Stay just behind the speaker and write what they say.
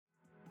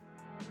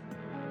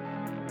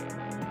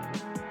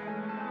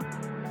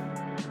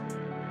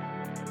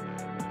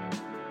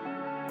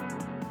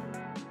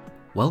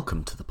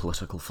Welcome to the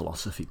Political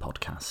Philosophy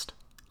Podcast.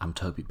 I'm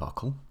Toby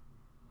Buckle.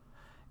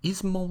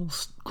 Is moral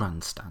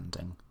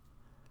grandstanding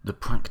the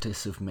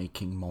practice of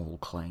making moral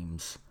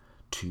claims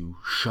to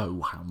show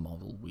how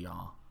moral we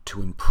are,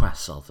 to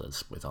impress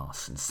others with our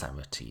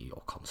sincerity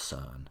or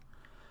concern?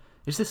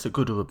 Is this a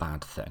good or a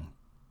bad thing?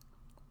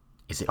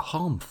 Is it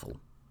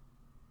harmful?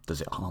 Does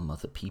it harm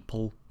other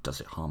people?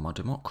 Does it harm our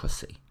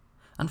democracy?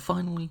 And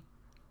finally,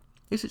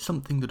 is it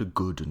something that a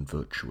good and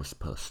virtuous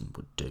person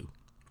would do?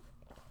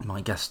 My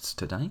guests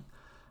today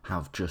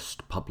have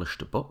just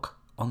published a book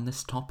on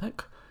this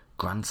topic,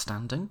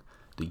 Grandstanding,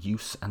 The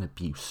Use and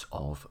Abuse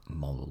of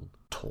Moral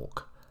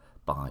Talk,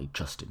 by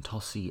Justin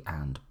Tossi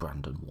and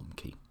Brandon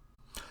Warmke.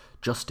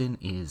 Justin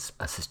is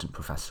Assistant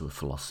Professor of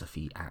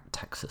Philosophy at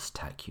Texas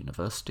Tech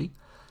University.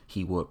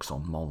 He works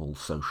on moral,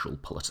 social,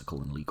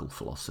 political and legal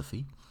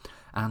philosophy.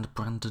 And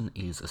Brandon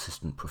is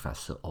Assistant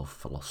Professor of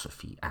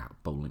Philosophy at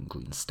Bowling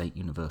Green State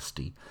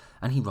University,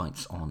 and he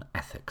writes on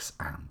ethics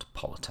and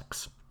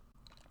politics.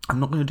 I'm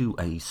not going to do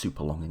a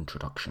super long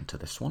introduction to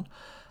this one.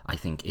 I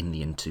think in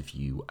the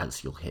interview,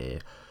 as you'll hear,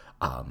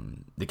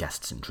 the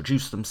guests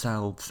introduce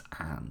themselves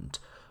and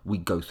we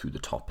go through the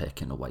topic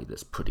in a way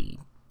that's pretty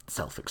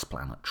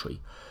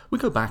self-explanatory. We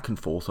go back and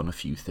forth on a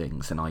few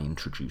things and I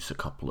introduce a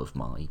couple of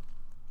my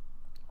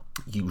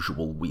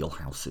usual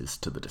wheelhouses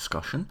to the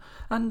discussion,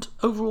 and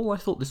overall I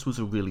thought this was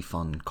a really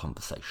fun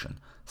conversation,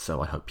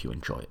 so I hope you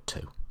enjoy it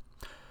too.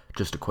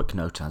 Just a quick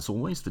note as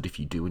always that if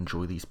you do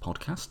enjoy these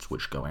podcasts,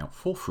 which go out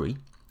for free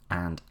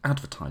and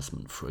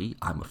advertisement-free,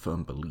 I'm a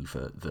firm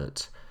believer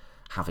that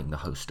having the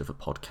host of a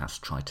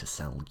podcast try to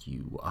sell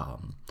you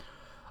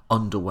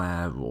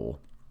underwear or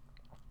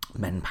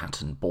men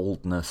pattern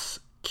baldness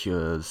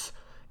cures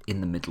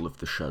in the middle of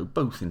the show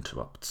both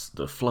interrupts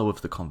the flow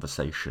of the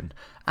conversation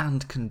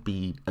and can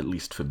be, at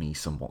least for me,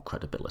 somewhat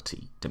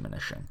credibility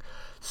diminishing.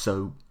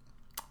 So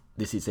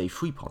this is a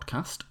free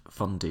podcast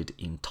funded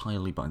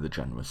entirely by the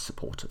generous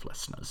support of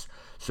listeners.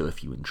 So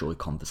if you enjoy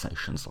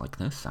conversations like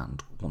this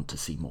and want to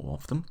see more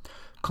of them,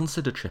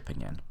 consider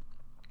chipping in.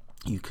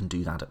 You can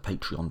do that at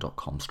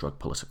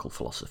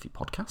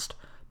patreon.com/politicalphilosophypodcast,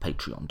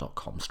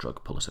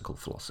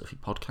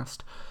 patreon.com/politicalphilosophypodcast,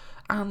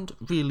 and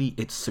really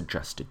it's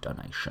suggested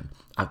donation.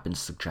 I've been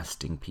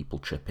suggesting people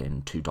chip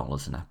in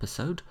 $2 an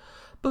episode,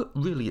 but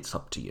really it's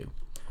up to you.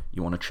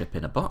 You want to chip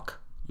in $1,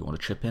 you want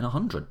to chip in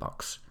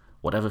 $100,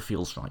 whatever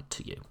feels right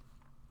to you.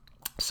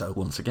 So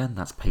once again,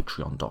 that's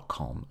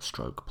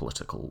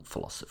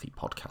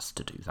patreon.com/politicalphilosophypodcast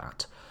to do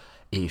that.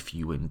 If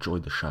you enjoy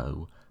the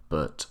show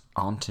but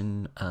aren't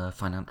in a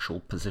financial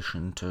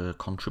position to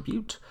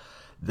contribute,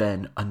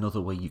 then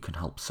another way you can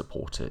help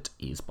support it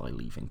is by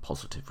leaving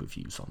positive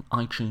reviews on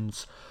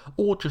iTunes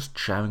or just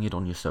sharing it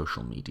on your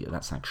social media.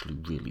 That's actually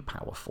really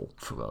powerful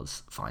for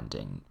us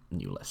finding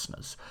new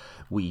listeners.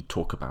 We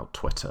talk about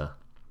Twitter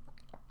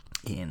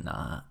in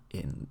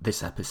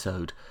this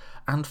episode,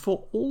 and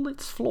for all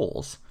its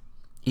flaws,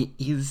 it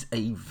is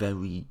a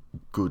very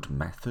good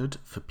method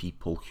for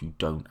people who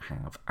don't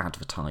have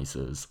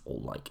advertisers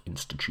or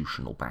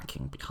institutional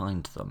backing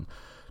behind them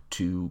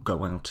to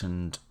go out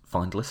and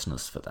find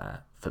listeners for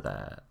their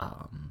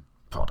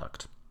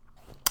product.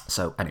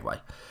 So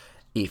anyway,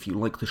 if you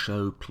like the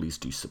show, please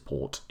do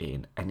support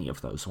in any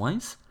of those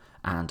ways.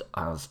 And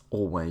as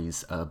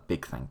always, a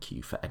big thank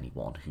you for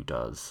anyone who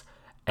does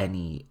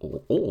any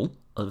or all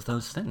of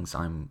those things.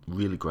 I'm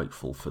really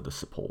grateful for the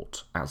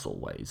support, as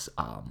always,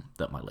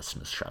 that my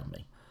listeners show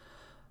me.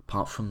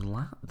 Apart from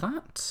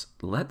that,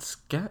 let's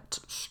get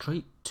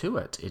straight to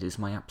it. It is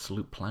my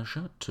absolute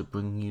pleasure to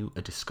bring you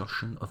a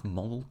discussion of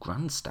moral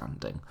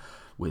grandstanding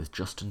with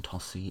Justin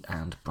Tossi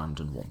and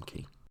Brandon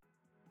Warmke.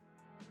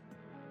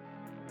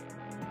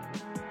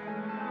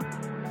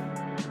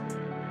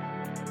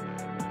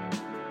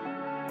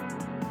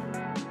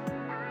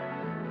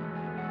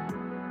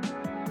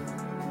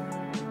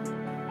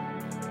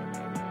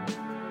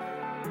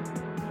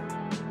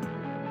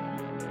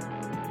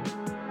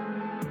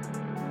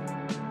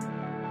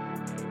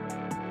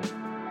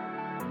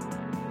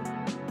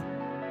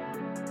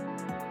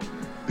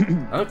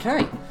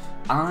 Okay,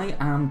 I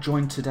am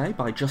joined today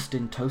by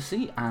Justin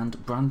Tossi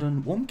and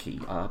Brandon Warmke.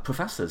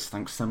 Professors,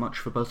 thanks so much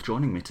for both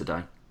joining me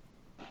today.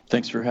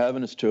 Thanks for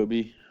having us,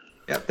 Toby.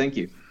 Yeah, thank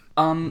you.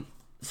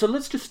 So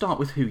let's just start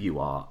with who you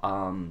are,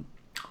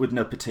 with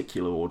no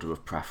particular order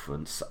of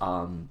preference.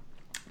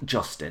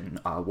 Justin,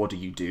 what do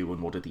you do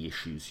and what are the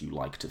issues you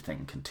like to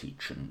think and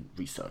teach and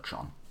research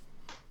on?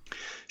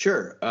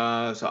 Sure.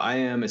 So I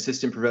am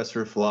Assistant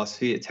Professor of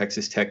Philosophy at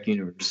Texas Tech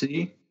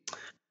University.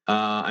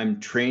 I'm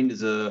trained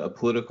as a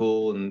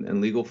political and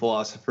legal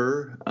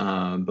philosopher,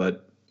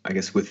 but I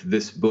guess with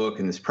this book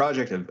and this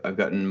project, I've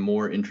gotten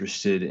more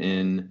interested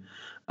in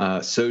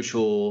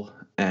social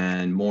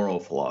and moral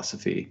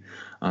philosophy.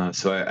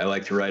 So I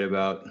like to write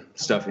about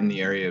stuff in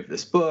the area of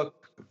this book,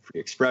 free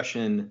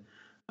expression,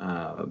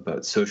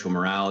 about social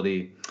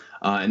morality.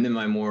 And then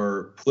my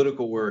more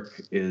political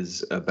work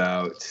is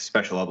about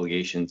special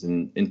obligations,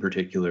 and in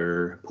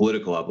particular,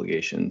 political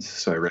obligations.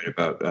 So I write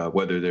about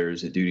whether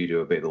there's a duty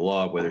to obey the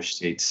law, whether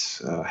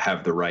states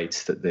have the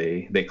rights that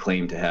they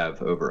claim to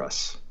have over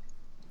us.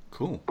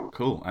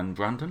 Cool. And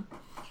Brandon?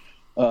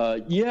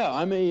 Yeah,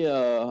 I'm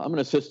an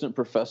assistant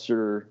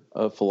professor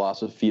of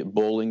philosophy at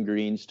Bowling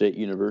Green State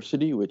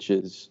University, which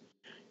is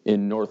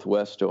in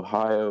Northwest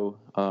Ohio.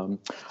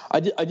 I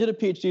did a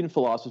PhD in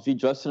philosophy.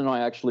 Justin and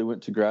I actually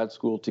went to grad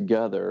school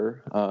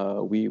together.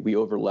 We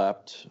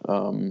overlapped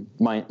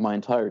my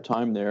entire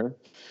time there.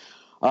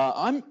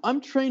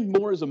 I'm trained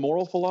more as a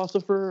moral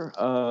philosopher.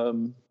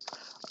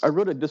 I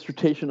wrote a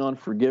dissertation on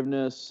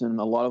forgiveness, and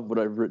a lot of what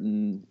I've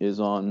written is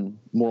on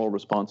moral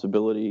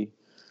responsibility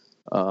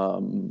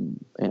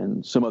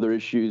and some other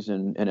issues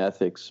in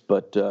ethics.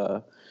 But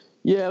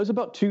yeah, it was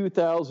about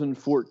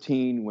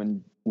 2014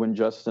 when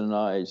Justin and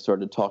I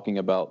started talking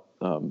about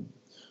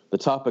the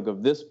topic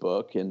of this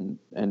book and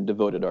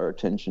devoted our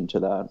attention to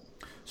that.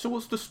 So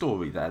what's the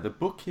story there? The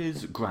book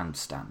is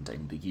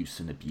Grandstanding, the Use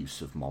and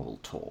Abuse of Moral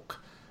Talk.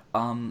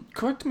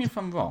 Correct me if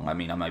I'm wrong. I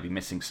mean, I might be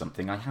missing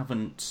something. I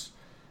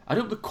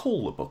don't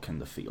recall a book in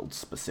the field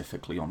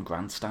specifically on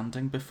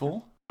grandstanding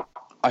before.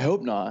 I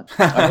hope not.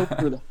 I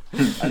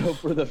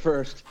hope we're the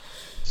first.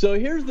 So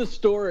here's the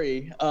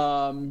story.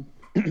 I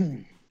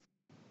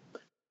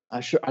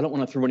don't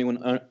want to throw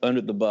anyone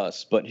under the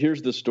bus, but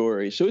here's the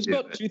story. So it's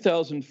about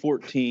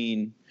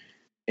 2014,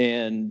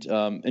 and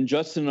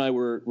Justin and I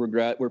were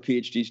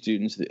PhD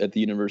students at the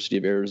University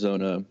of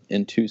Arizona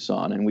in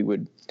Tucson, and we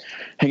would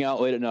hang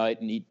out late at night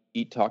and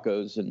eat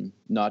tacos and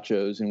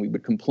nachos, and we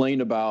would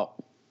complain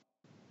about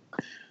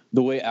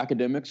the way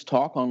academics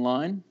talk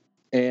online.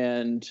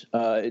 And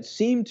it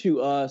seemed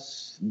to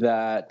us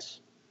that,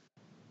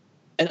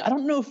 and I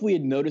don't know if we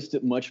had noticed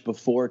it much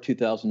before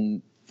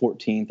 13,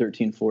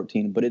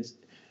 14, but it's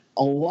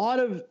a lot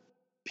of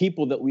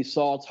people that we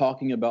saw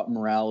talking about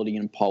morality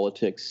and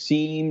politics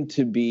seem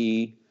to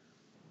be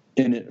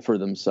in it for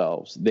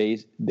themselves.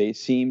 They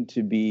seem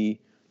to be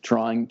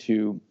trying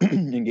to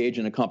engage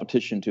in a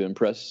competition to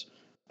impress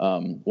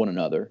one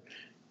another.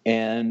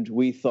 And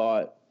we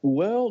thought,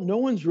 well, no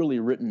one's really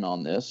written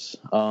on this.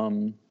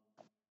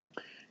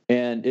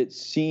 And it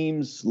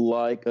seems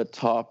like a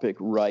topic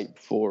ripe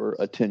for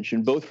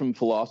attention, both from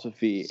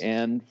philosophy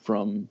and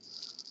from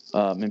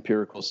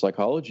empirical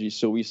psychology.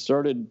 So we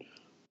started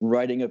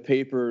writing a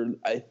paper.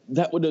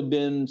 That would have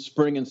been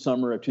spring and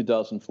summer of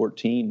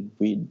 2014.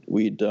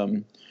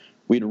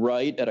 We'd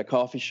write at a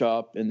coffee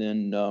shop and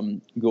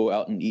then go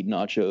out and eat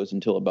nachos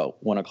until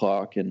about 1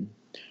 o'clock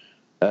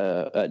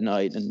at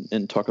night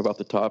and talk about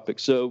the topic.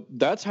 So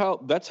that's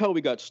how we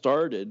got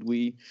started.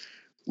 We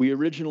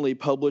originally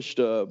published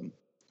a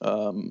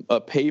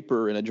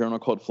paper in a journal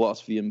called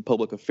Philosophy and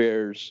Public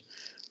Affairs,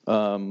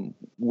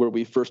 where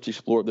we first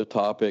explored the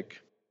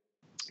topic.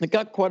 It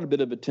got quite a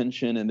bit of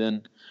attention, and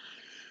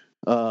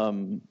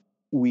then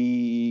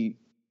we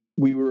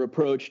were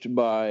approached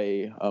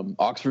by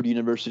Oxford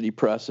University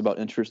Press about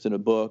interest in a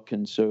book,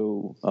 and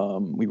so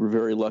we were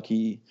very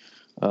lucky.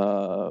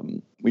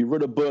 We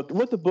wrote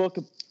the book.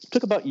 It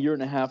took about a year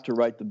and a half to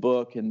write the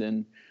book, and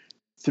then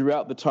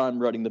throughout the time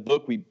writing the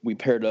book, we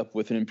paired up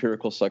with an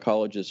empirical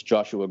psychologist,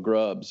 Joshua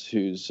Grubbs,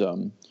 who's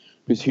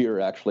here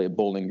actually at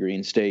Bowling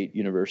Green State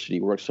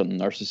University, works on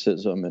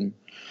narcissism and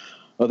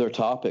other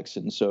topics.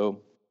 And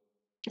so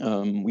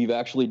we've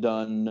actually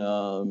done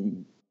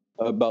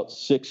about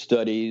 6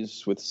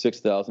 studies with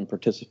 6,000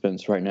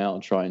 participants right now,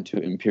 trying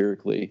to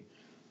empirically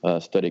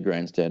study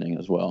grandstanding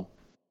as well.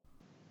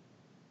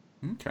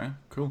 Okay,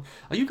 cool.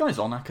 Are you guys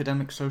on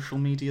academic social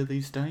media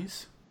these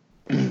days?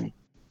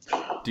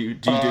 Do you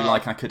do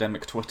like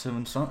academic Twitter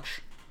and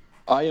such?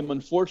 I am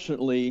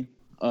unfortunately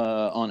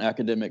on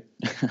academic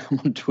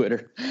on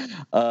Twitter.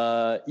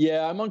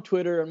 Yeah, I'm on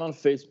Twitter. I'm on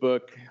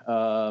Facebook.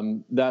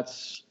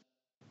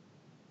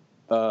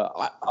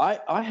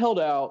 I held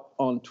out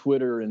on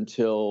Twitter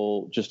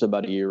until just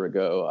about a year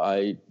ago.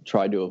 I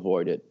tried to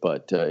avoid it,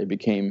 but it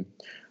became,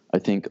 I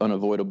think,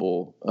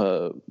 unavoidable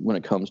when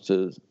it comes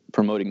to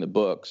promoting the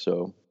book.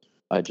 So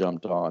I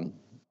jumped on.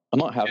 I'm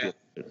not happy with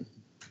it.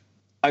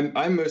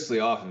 I'm mostly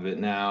off of it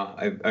now.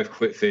 I've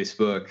quit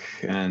Facebook,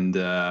 and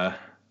I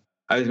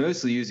was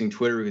mostly using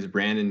Twitter because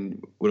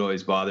Brandon would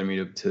always bother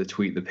me to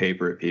tweet the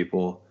paper at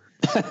people.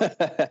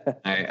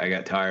 I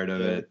got tired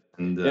of it,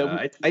 and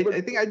I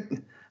think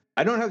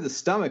I don't have the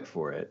stomach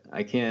for it.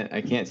 I can't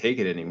take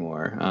it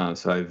anymore.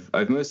 So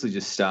I've mostly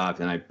just stopped,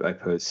 and I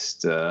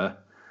post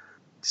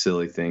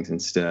silly things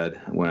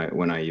instead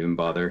when I even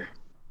bother.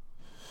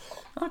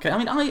 Okay, I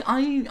mean,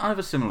 I have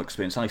a similar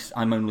experience.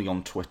 I'm only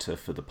on Twitter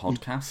for the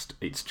podcast.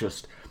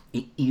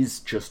 It is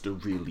just a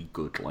really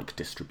good, like,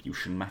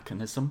 distribution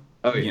mechanism.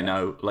 Oh, yeah. You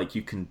know, like,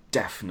 you can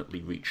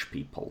definitely reach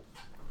people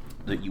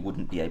that you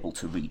wouldn't be able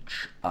to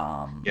reach.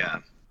 Yeah.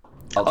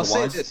 Otherwise. I'll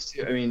say this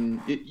too. I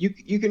mean,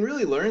 you can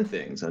really learn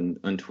things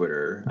on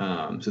Twitter.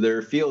 So there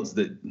are fields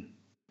that.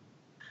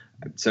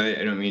 So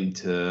I don't mean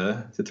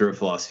to throw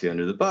philosophy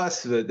under the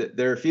bus, but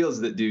there are fields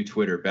that do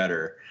Twitter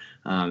better.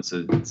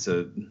 So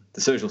the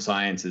social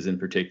sciences in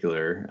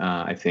particular,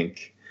 I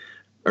think,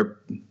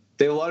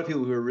 they have a lot of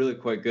people who are really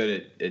quite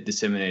good at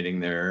disseminating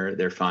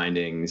their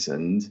findings,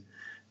 and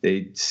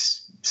they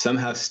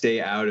somehow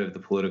stay out of the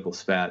political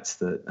spats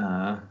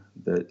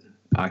that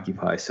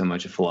occupy so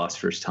much of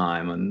philosophers'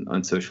 time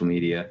on social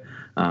media.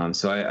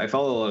 So I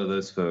follow a lot of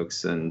those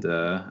folks, and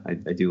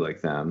I do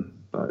like them.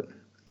 But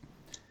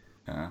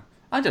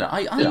I don't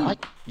know.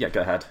 Yeah,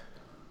 go ahead.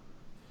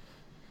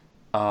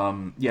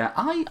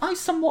 I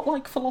somewhat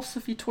like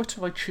philosophy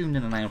Twitter. I tune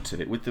in and out of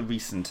it. With the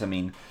recent,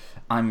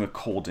 I'm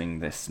recording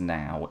this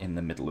now in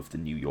the middle of the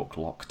New York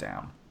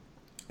lockdown,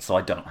 so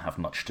I don't have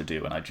much to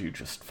do, and I do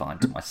just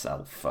find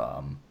myself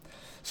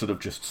sort of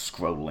just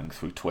scrolling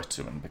through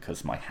Twitter, and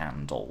because my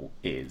handle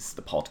is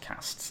the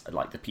podcasts,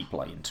 like the people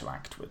I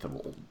interact with are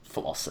all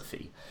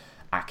philosophy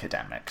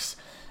academics.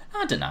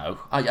 I don't know.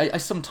 I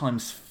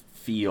sometimes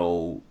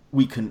feel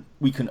we can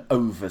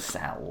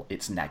oversell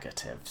its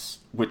negatives,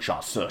 which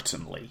are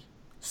certainly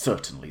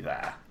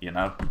there, you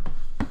know?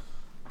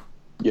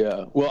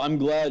 Yeah. Well, I'm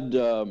glad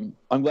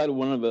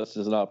one of us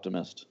is an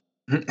optimist.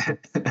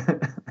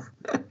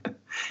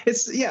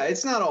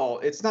 It's not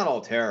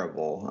all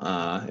terrible.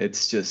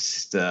 It's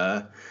just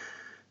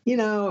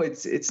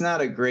it's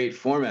not a great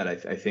format,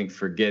 I think,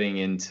 for getting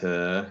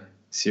into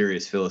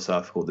serious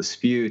philosophical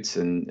disputes,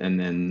 and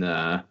then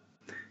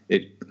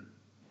it,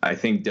 I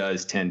think,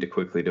 does tend to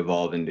quickly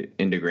devolve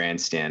into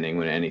grandstanding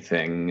when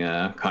anything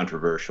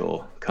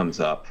controversial comes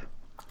up.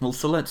 Well,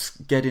 so let's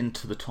get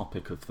into the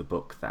topic of the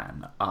book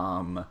then.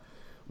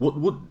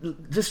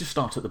 Let's just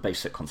start at the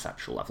basic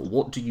conceptual level.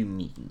 What do you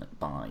mean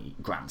by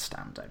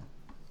grandstanding?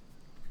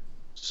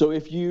 So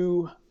if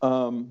you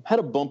had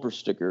a bumper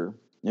sticker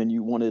and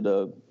you wanted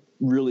a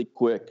really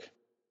quick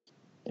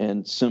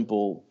and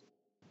simple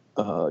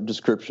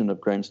description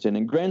of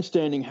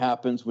grandstanding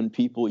happens when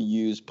people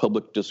use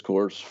public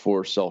discourse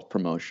for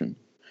self-promotion.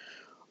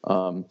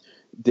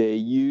 They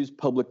use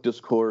public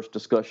discourse,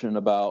 discussion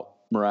about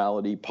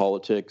morality,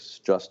 politics,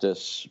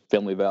 justice,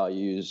 family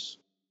values,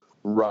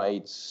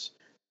 rights,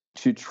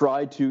 to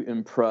try to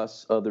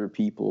impress other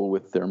people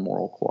with their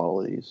moral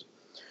qualities.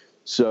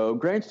 So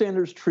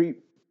grandstanders treat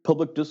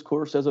public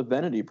discourse as a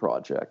vanity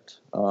project.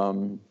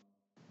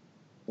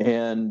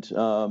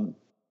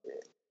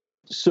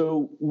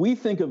 So we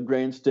think of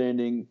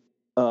grandstanding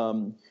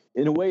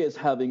in a way as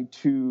having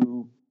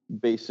two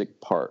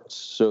basic parts.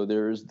 So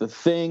there's the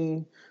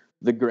thing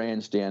the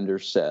grandstander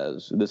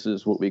says. This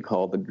is what we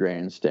call the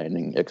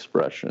grandstanding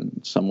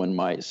expression. Someone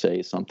might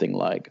say something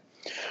like,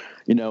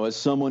 as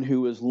someone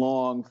who has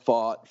long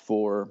fought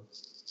for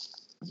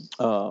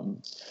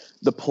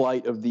the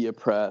plight of the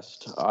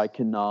oppressed, I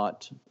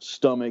cannot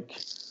stomach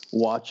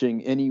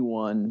watching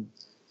anyone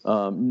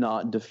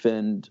not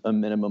defend a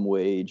minimum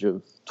wage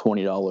of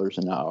 $20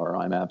 an hour.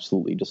 I'm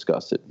absolutely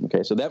disgusted.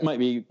 Okay, so that might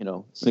be,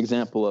 an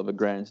example of a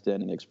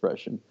grandstanding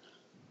expression.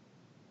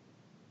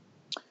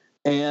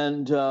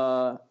 And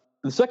the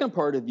second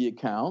part of the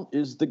account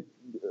is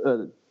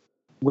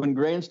when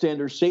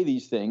grandstanders say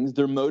these things,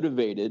 they're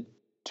motivated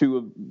to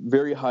a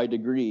very high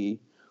degree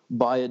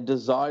by a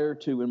desire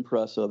to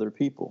impress other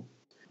people.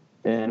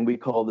 And we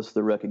call this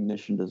the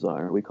recognition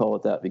desire. We call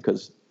it that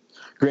because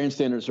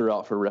grandstanders are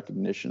out for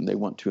recognition. They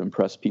want to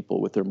impress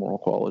people with their moral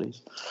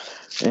qualities.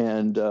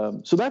 And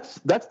so that's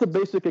the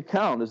basic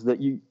account, is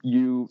that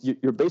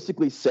you're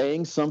basically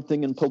saying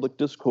something in public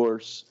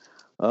discourse,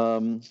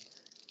 and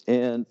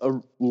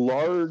a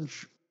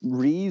large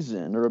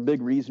reason, or a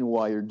big reason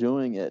why you're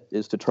doing it,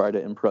 is to try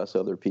to impress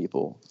other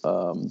people.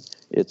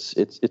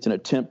 It's an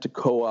attempt to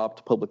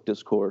co-opt public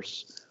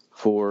discourse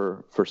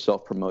for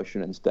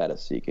self-promotion and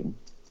status seeking.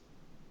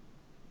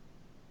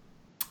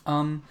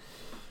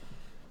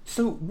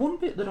 So one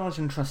bit that I was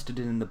interested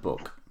in the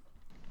book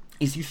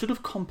is you sort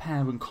of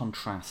compare and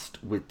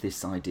contrast with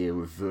this idea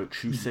of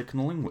virtue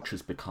signaling, which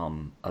has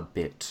become a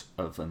bit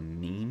of a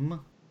meme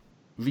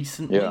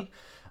recently. Yeah.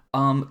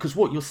 Because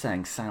what you're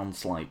saying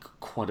sounds like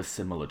quite a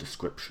similar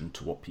description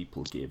to what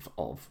people give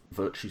of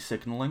virtue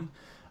signaling,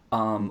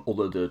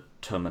 although the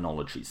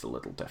terminology's a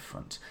little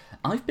different.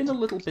 I've been a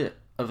little bit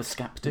of a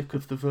skeptic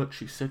of the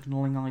virtue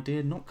signaling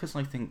idea, not because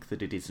I think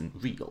that it isn't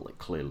real. It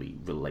clearly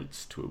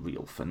relates to a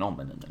real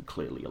phenomenon, and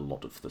clearly a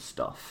lot of the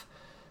stuff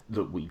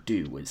that we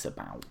do is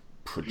about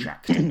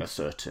projecting a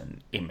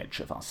certain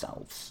image of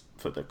ourselves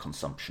for the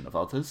consumption of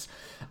others.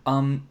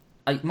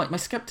 My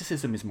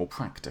skepticism is more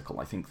practical.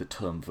 I think the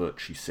term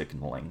virtue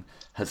signaling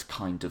has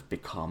kind of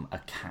become a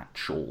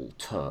catch-all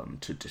term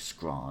to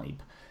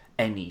describe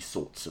any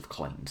sorts of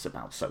claims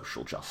about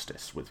social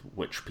justice with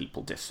which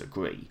people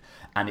disagree,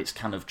 and it's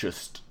kind of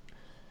just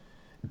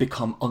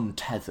become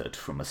untethered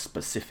from a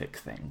specific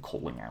thing,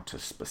 calling out a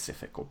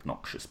specific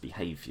obnoxious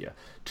behaviour,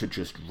 to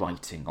just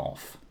writing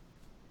off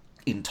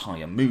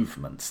entire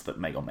movements that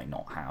may or may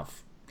not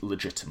have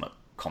legitimate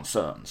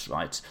concerns,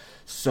 right?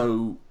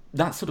 So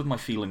that's sort of my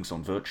feelings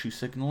on virtue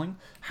signalling.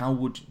 How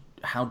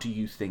do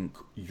you think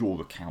your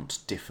account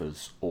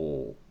differs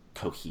or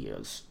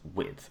coheres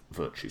with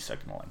virtue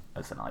signalling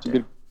as an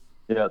idea?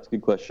 Yeah, that's a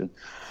good question.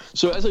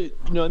 So as I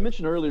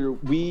mentioned earlier,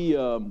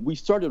 we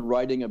started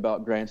writing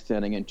about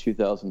grandstanding in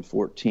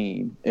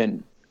 2014,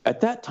 and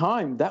at that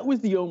time, that was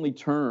the only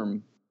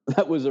term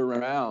that was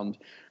around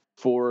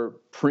for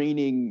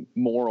preening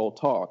moral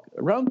talk.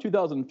 Around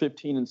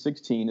 2015 and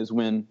 16 is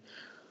when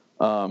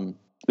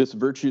this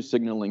virtue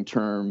signaling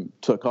term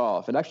took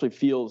off. It actually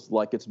feels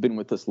like it's been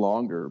with us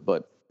longer,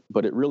 but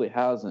it really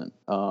hasn't.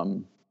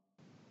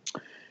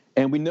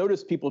 And we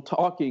noticed people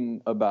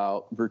talking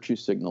about virtue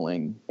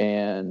signaling,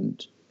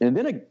 and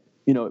then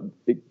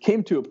it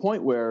came to a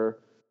point where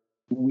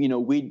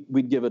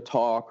we'd give a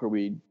talk or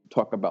we'd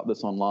talk about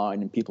this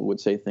online, and people would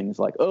say things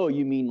like, "Oh,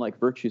 you mean like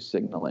virtue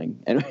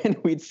signaling?" And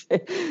we'd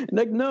say,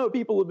 like, "No,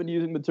 people have been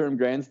using the term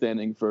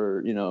grandstanding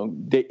for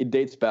it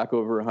dates back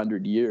over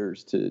 100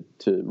 years to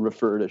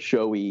refer to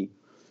showy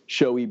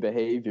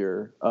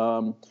behavior."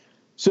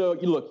 So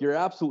look, you're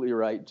absolutely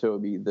right,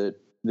 Toby, that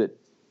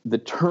the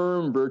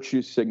term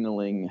virtue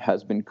signaling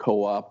has been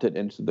co-opted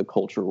into the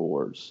culture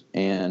wars,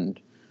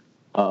 and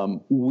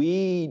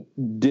we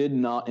did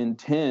not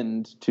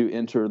intend to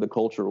enter the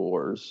culture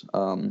wars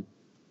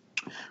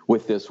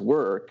with this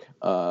work.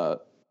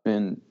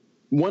 And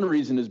one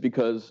reason is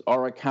because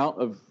our account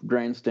of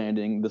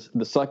grandstanding,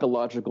 the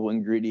psychological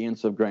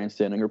ingredients of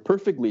grandstanding, are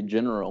perfectly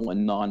general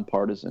and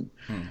nonpartisan.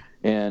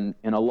 And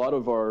a lot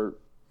of our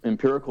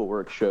empirical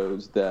work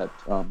shows that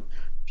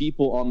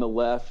people on the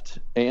left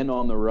and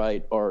on the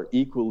right are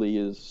equally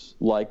as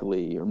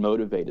likely or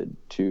motivated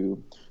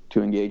to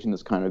engage in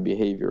this kind of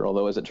behavior.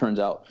 Although, as it turns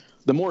out,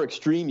 the more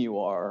extreme you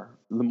are,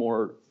 the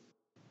more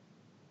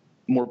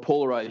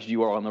polarized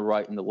you are on the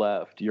right and the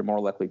left, you're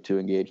more likely to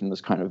engage in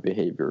this kind of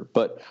behavior.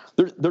 But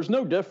there's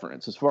no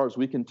difference, as far as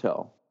we can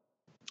tell,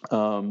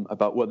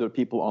 about whether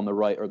people on the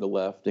right or the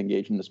left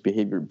engage in this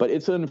behavior. But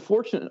it's an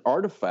unfortunate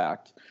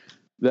artifact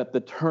that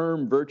the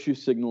term virtue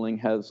signaling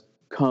has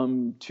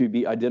come to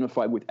be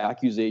identified with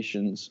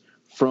accusations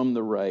from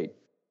the right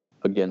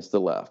against the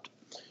left.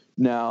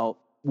 Now,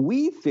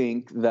 we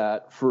think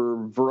that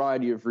for a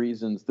variety of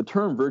reasons, the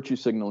term virtue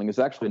signaling is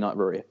actually not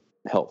very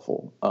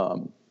helpful.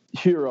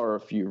 Here are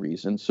a few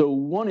reasons. So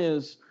one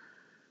is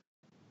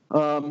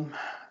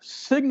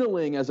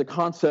signaling as a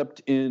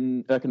concept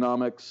in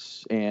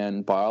economics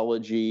and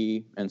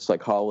biology and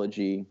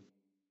psychology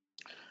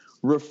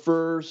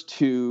refers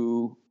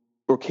to,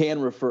 or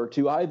can refer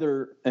to,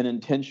 either an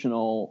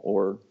intentional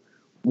or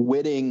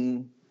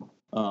witting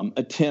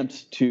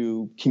attempt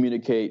to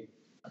communicate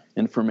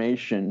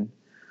information,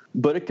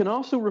 but it can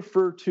also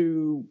refer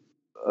to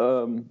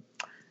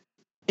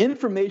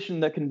information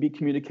that can be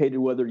communicated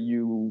whether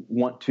you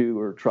want to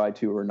or try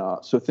to or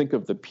not. So think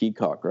of the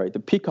peacock, right? The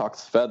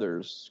peacock's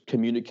feathers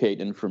communicate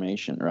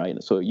information,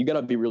 right? So you got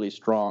to be really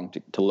strong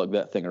to lug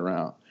that thing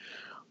around.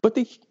 But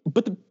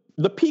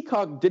the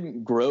peacock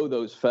didn't grow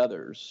those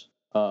feathers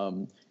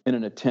in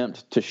an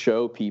attempt to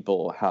show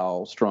people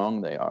how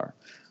strong they are.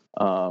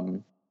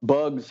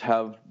 Bugs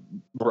have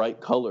bright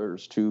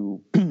colors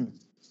to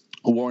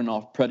warn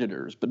off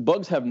predators, but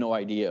bugs have no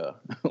idea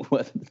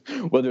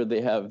whether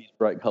they have these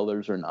bright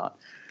colors or not.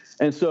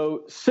 And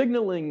so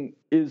signaling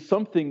is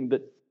something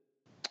that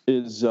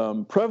is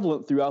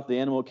prevalent throughout the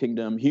animal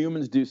kingdom.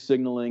 Humans do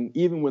signaling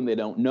even when they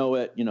don't know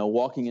it,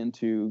 walking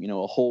into,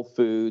 a Whole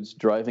Foods,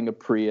 driving a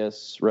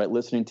Prius, right,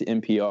 listening to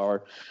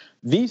NPR.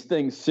 These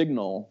things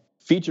signal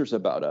features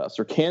about us,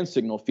 or can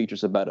signal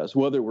features about us,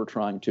 whether we're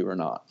trying to or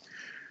not.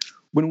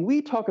 When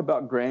we talk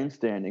about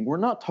grandstanding, we're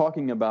not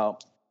talking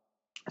about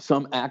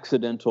some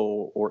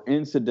accidental or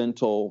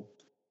incidental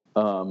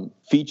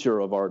feature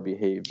of our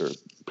behavior.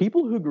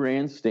 People who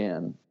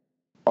grandstand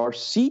are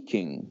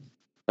seeking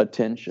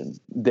attention.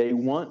 They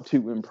want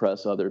to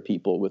impress other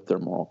people with their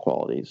moral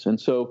qualities. And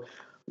so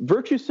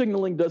virtue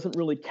signaling doesn't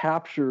really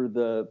capture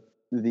the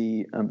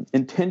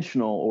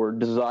intentional or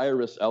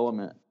desirous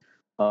element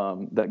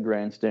that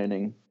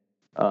grandstanding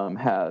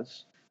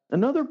has.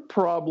 Another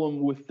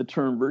problem with the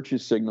term virtue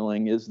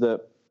signaling is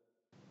that,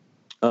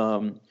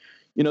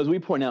 as we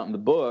point out in the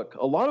book,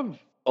 a lot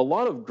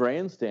of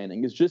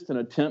grandstanding is just an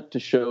attempt to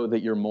show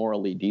that you're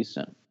morally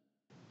decent.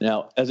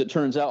 Now, as it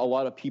turns out, a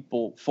lot of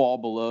people fall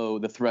below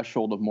the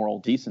threshold of moral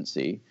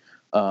decency,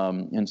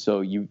 and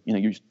so you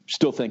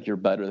still think you're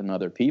better than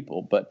other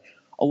people. But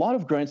a lot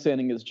of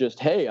grandstanding is just,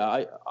 hey,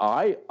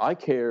 I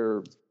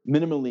care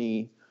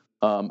minimally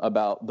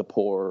about the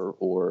poor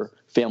or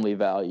family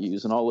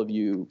values, and all of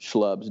you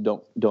schlubs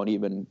don't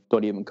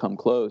even come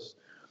close.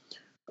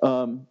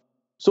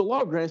 So a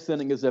lot of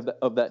grandstanding is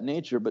of that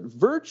nature. But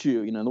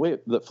virtue, the way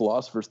that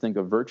philosophers think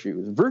of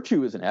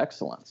virtue is an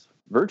excellence.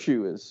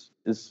 Virtue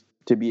is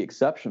to be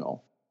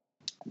exceptional.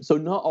 So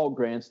not all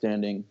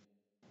grandstanding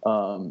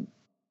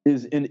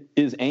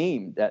is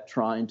aimed at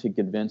trying to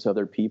convince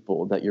other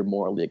people that you're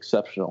morally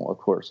exceptional. Of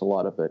course, a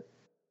lot of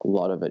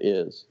it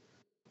is.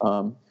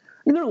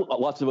 There are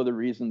lots of other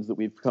reasons that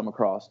we've come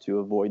across to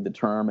avoid the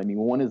term. I mean,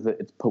 one is that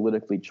it's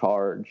politically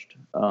charged.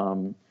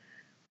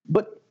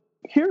 But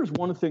here's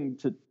one thing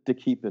to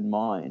keep in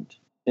mind,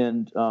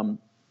 and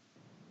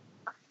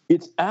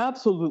it's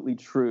absolutely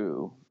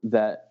true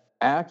that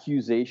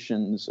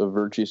accusations of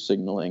virtue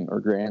signaling or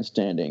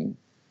grandstanding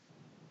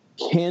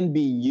can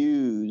be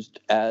used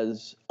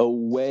as a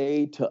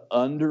way to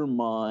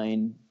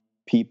undermine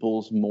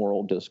people's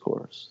moral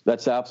discourse.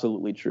 That's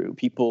absolutely true.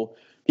 People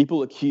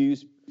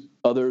accuse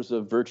others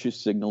of virtue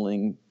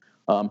signaling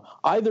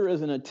either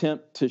as an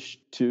attempt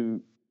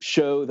to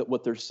show that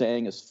what they're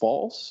saying is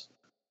false,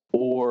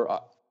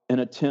 or an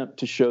attempt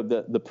to show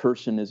that the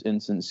person is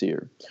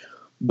insincere.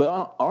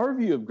 But our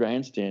view of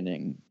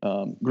grandstanding,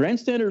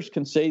 grandstanders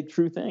can say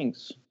true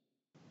things,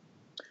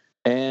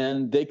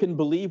 and they can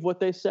believe what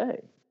they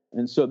say.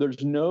 And so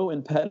there's no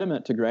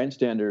impediment to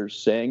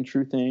grandstanders saying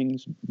true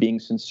things, being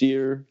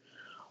sincere.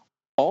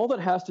 All that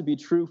has to be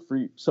true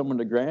for someone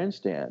to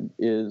grandstand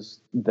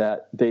is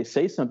that they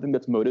say something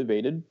that's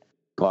motivated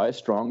by a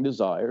strong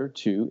desire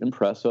to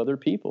impress other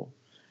people.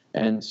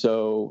 And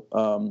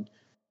so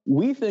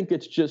we think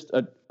it's just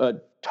a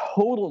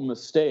total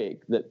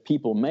mistake that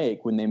people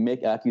make when they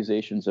make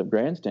accusations of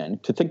grandstanding,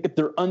 to think that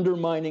they're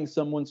undermining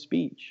someone's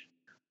speech.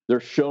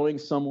 They're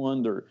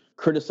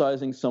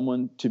criticizing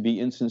someone to be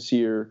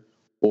insincere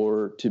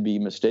or to be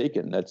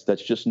mistaken.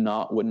 That's just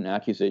not what an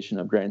accusation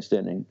of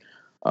grandstanding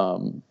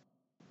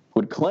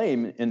would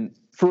claim. And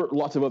for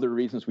lots of other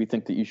reasons, we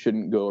think that you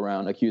shouldn't go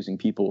around accusing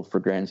people for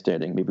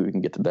grandstanding. Maybe we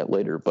can get to that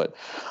later. But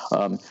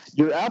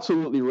you're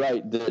absolutely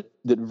right that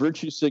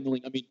virtue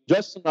signaling, I mean,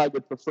 Justin and I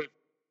would prefer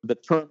the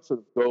term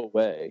sort of go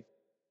away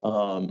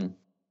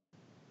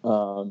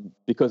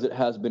because it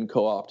has been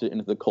co-opted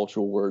into the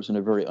cultural wars in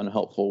a very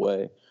unhelpful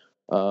way.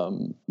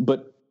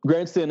 But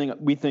grandstanding,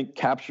 we think,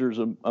 captures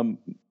a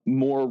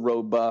more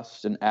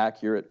robust and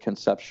accurate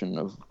conception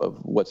of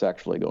what's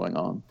actually going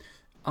on.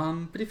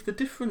 But if the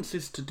difference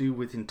is to do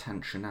with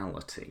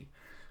intentionality,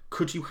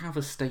 could you have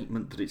a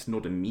statement that it's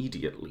not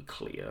immediately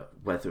clear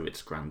whether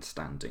it's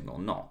grandstanding or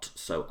not?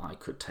 So I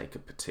could take a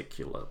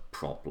particular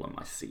problem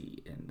I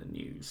see in the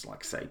news,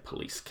 like, say,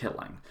 police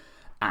killing,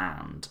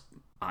 and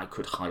I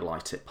could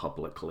highlight it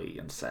publicly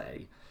and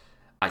say,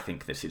 I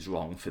think this is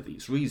wrong for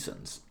these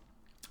reasons.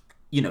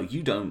 You know,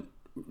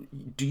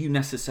 do you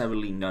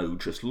necessarily know,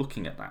 just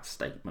looking at that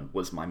statement,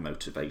 was my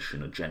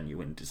motivation a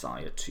genuine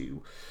desire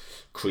to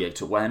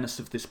create awareness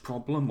of this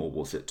problem, or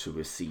was it to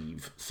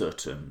receive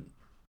certain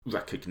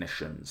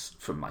recognitions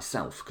from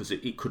myself? Because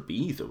it could be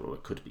either, or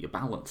it could be a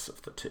balance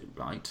of the two,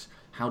 right?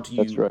 How do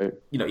you, That's right.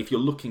 You know, if you're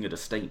looking at a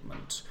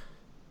statement,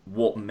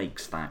 what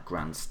makes that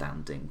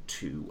grandstanding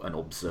to an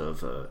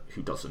observer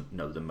who doesn't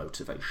know the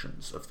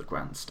motivations of the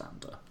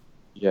grandstander?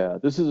 Yeah,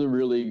 this is a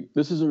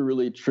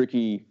really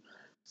tricky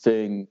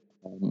thing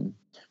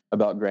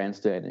about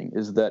grandstanding,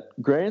 is that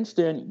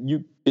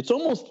it's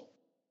almost,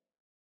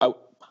 I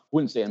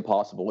wouldn't say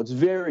impossible, it's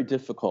very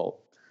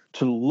difficult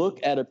to look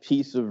at a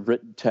piece of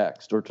written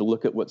text or to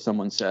look at what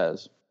someone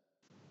says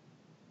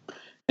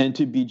and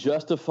to be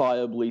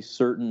justifiably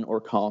certain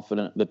or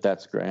confident that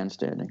that's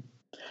grandstanding.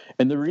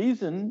 And the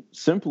reason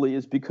simply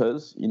is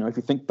because, you know, if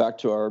you think back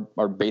to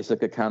our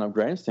basic account of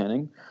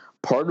grandstanding,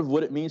 part of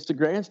what it means to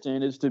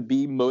grandstand is to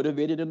be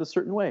motivated in a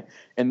certain way.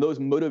 And those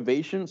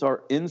motivations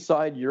are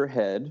inside your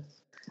head,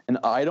 and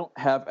I don't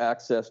have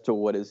access to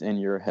what is in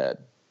your head.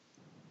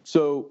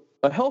 So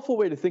a helpful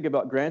way to think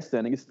about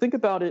grandstanding is think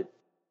about it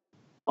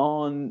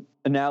on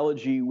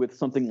analogy with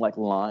something like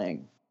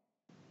lying.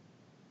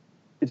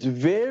 It's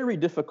very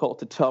difficult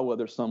to tell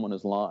whether someone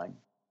is lying.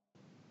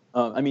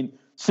 I mean,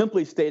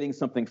 simply stating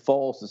something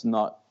false is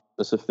not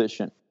a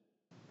sufficient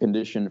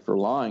condition for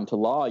lying. To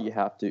lie, you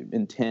have to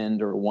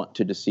intend or want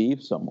to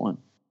deceive someone.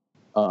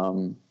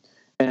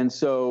 And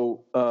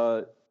so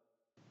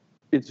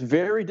it's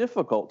very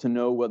difficult to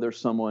know whether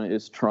someone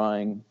is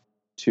trying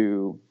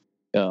to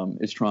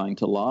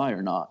lie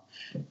or not.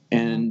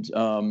 And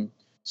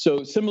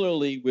so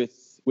similarly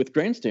with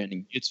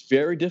grandstanding, it's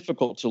very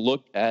difficult to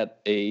look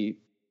at a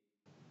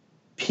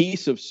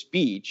piece of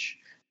speech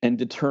and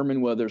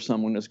determine whether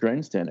someone is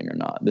grandstanding or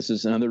not. This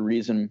is another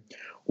reason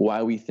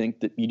why we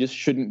think that you just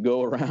shouldn't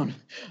go around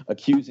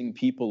accusing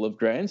people of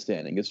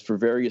grandstanding. It's for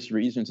various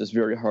reasons. It's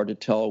very hard to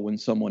tell when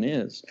someone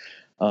is.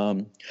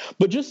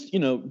 But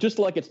just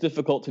like it's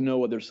difficult to know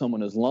whether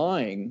someone is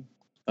lying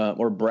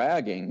or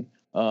bragging,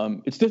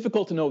 it's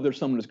difficult to know whether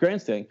someone is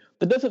grandstanding.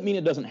 That doesn't mean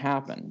it doesn't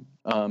happen.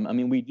 I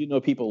mean, we do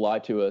know people lie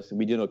to us, and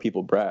we do know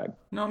people brag.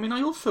 No, I mean,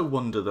 I also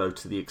wonder, though,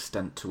 to the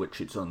extent to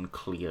which it's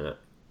unclear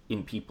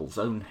in people's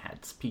own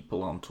heads.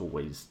 People aren't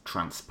always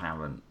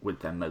transparent with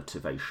their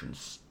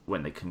motivations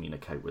when they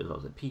communicate with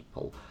other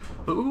people.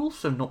 But we're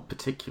also not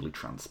particularly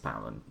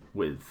transparent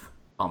with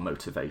our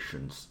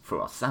motivations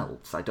for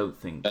ourselves. I don't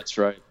think... That's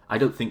right. I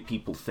don't think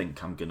people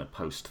think I'm going to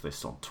post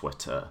this on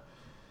Twitter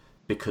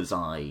because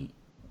I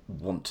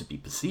want to be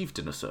perceived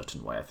in a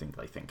certain way. I think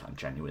they think I'm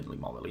genuinely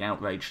morally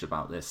outraged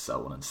about this,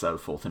 so on and so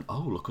forth. And,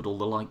 oh, look at all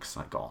the likes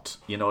I got.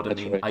 You know what I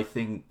mean? Right. I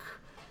think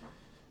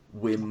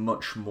we're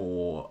much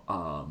more,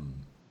 I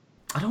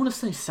don't want to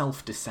say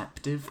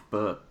self-deceptive,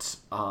 but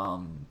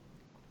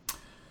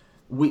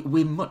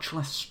we're much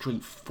less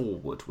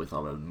straightforward with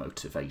our own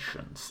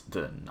motivations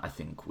than I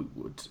think we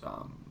would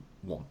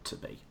want to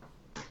be.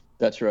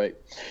 That's right.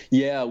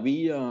 Yeah,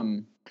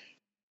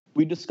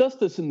 we discuss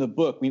this in the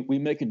book. We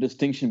make a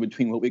distinction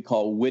between what we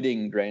call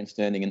witting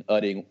grandstanding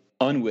and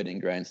unwitting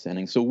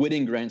grandstanding. So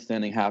witting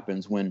grandstanding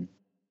happens when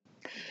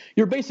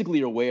you're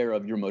basically aware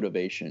of your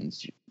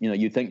motivations.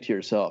 You think to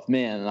yourself,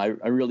 man,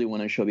 I really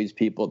want to show these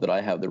people that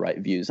I have the right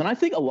views. And I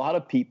think a lot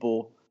of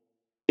people,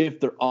 if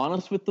they're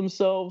honest with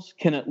themselves,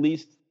 can at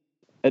least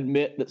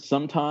admit that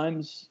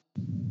sometimes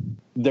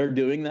they're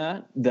doing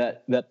that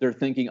they're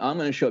thinking, I'm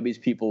going to show these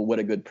people what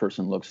a good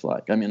person looks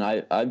like. I mean,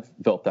 I've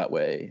felt that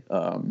way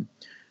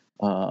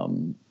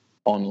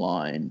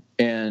online.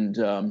 And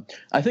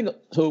I think,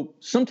 so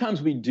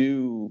sometimes we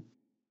do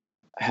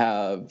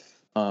have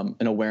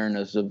an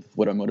awareness of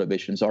what our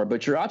motivations are,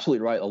 but you're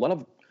absolutely right. A lot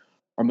of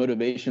our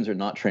motivations are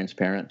not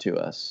transparent to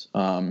us.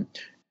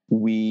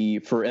 We,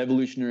 for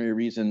evolutionary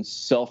reasons,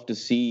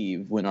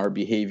 self-deceive when our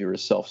behavior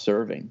is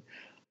self-serving,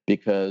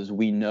 because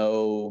we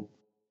know,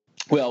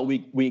 well,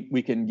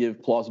 we can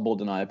give plausible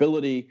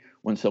deniability.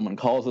 When someone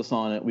calls us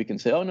on it, we can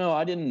say, oh no,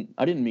 I didn't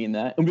mean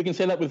that. And we can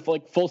say that with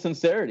like full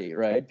sincerity,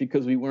 right?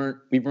 Because it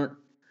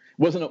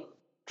wasn't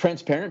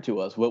transparent to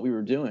us what we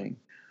were doing.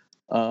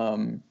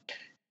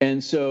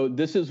 And so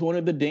this is one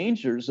of the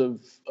dangers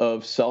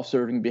of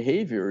self-serving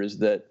behavior, is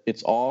that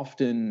it's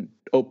often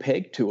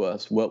opaque to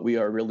us what we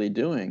are really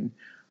doing.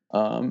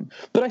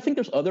 But I think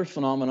there's other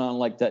phenomenon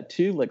like that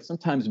too, like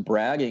sometimes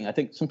bragging. I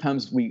think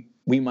sometimes we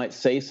might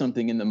say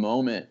something in the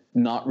moment,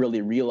 not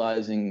really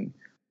realizing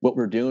what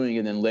we're doing,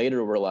 and then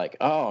later we're like,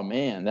 oh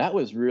man, that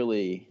was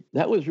really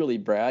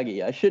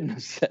braggy. I shouldn't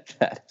have said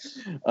that.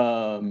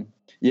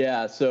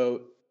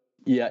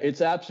 Yeah, it's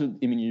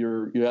absolutely. I mean,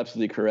 you're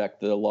absolutely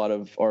correct that a lot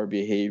of our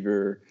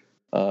behavior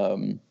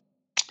and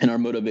our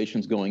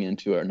motivations going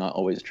into it are not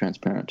always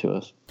transparent to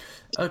us.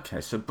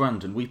 Okay, so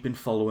Brandon, we've been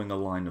following a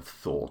line of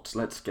thought.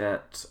 Let's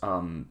get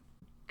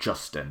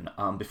Justin.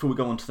 Before we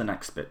go on to the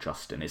next bit,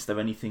 Justin, is there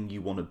anything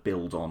you want to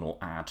build on or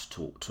add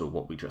to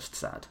what we just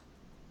said?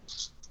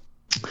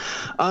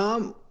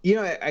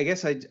 I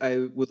guess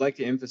I would like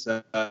to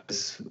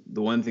emphasize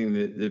the one thing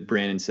that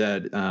Brandon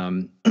said,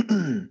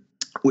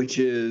 which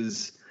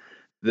is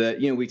that,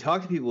 we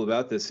talk to people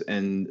about this,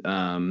 and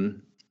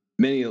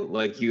many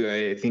like you,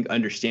 I think,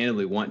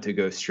 understandably want to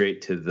go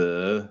straight to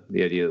the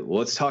idea. Well,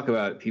 let's talk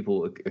about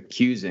people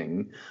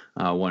accusing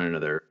one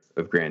another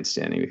of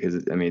grandstanding,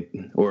 because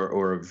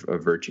or of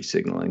virtue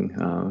signaling,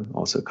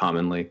 also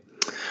commonly,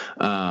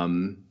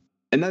 and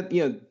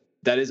that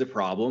that is a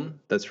problem.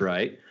 That's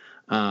right.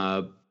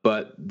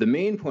 But the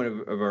main point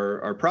of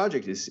our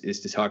project is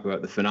to talk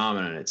about the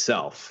phenomenon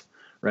itself,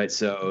 right?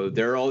 So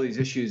there are all these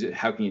issues.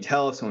 How can you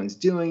tell if someone's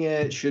doing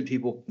it? Should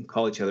people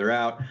call each other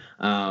out?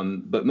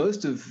 But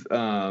most of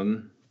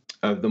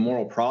the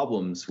moral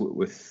problems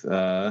with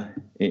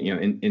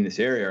in this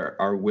area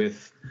are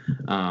with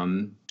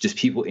just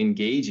people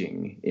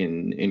engaging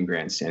in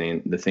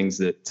grandstanding, the things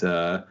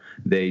that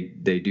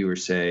they do or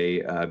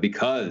say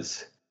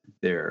because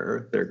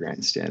they're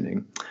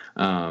grandstanding.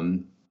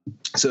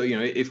 So,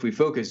 if we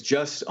focus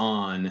just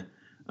on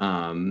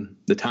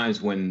the times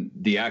when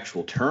the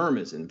actual term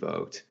is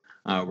invoked,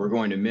 we're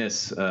going to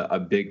miss a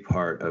big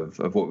part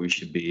of what we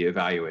should be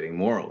evaluating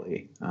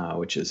morally,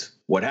 which is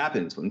what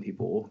happens when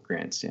people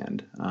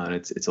grandstand. And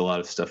it's a lot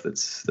of stuff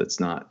that's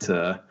not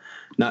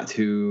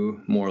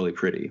too morally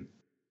pretty.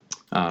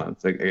 So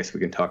I guess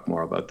we can talk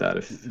more about that.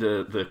 If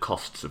the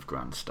costs of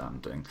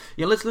grandstanding.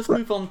 Yeah, let's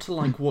move on to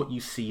like what you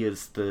see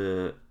as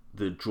the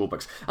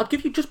drawbacks. I'll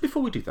give you, just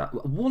before we do that,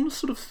 one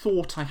sort of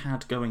thought I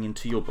had going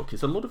into your book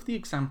is a lot of the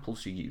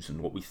examples you use and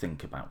what we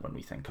think about when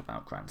we think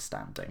about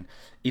grandstanding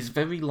is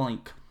very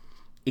like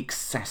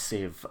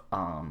excessive,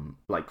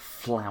 like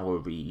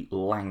flowery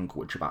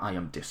language about I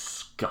am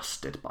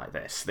disgusted by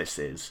this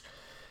is.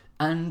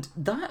 And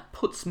that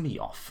puts me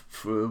off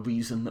for a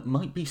reason that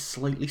might be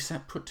slightly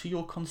separate to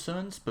your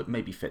concerns, but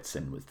maybe fits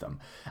in with them.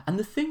 And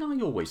the thing I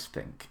always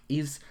think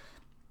is,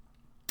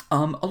 a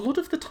lot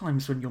of the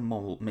times when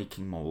you're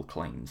making moral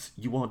claims,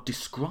 you are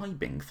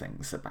describing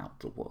things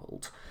about the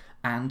world,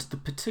 and the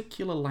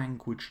particular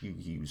language you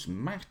use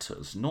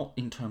matters, not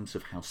in terms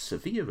of how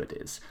severe it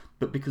is,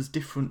 but because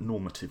different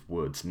normative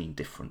words mean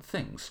different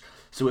things.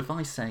 So if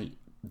I say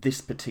this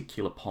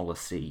particular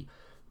policy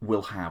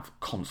will have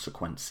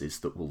consequences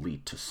that will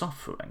lead to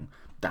suffering,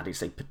 that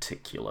is a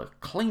particular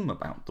claim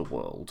about the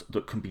world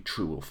that can be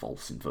true or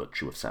false in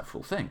virtue of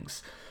several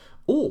things.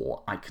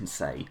 Or I can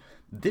say,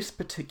 this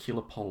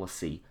particular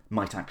policy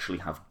might actually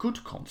have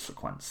good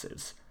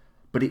consequences,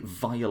 but it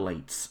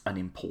violates an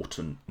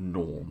important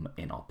norm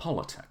in our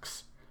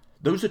politics.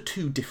 Those are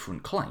two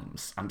different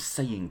claims. I'm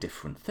saying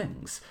different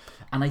things.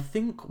 And I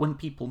think when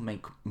people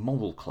make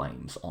moral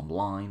claims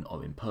online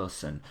or in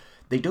person,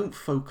 they don't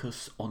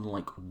focus on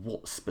like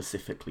what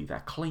specifically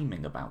they're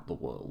claiming about the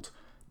world.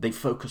 They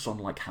focus on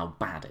like how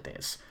bad it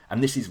is.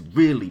 And this is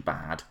really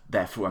bad,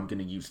 therefore I'm going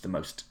to use the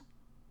most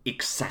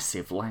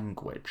excessive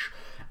language.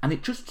 And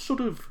it just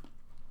sort of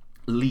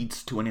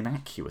leads to an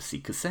inaccuracy,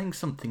 because saying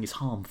something is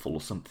harmful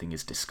or something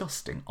is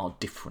disgusting are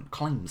different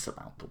claims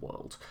about the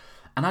world.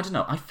 And I don't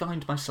know, I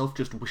find myself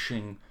just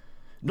wishing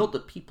not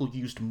that people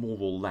used more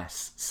or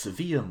less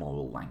severe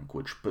moral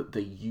language, but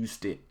they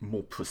used it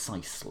more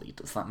precisely.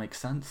 Does that make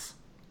sense?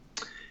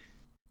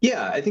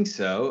 Yeah, I think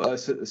so.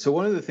 So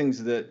one of the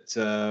things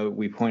that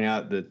we point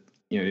out that,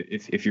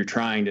 if you're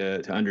trying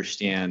to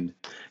understand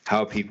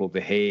how people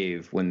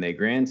behave when they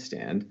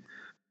grandstand,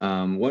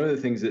 one of the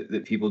things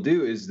that people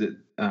do is that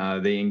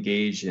they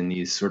engage in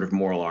these sort of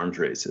moral arms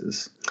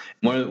races.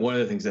 One of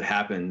the things that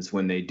happens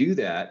when they do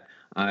that,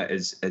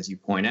 as you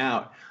point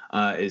out,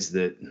 is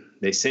that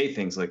they say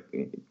things like,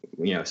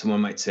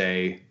 someone might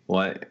say,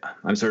 "Well,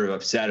 I'm sort of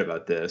upset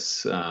about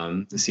this.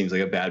 This seems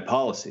like a bad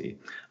policy,"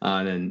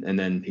 and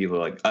then people are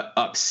like,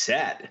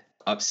 "Upset?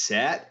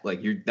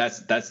 Like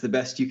that's the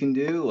best you can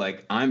do?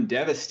 Like I'm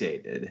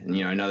devastated." And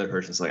another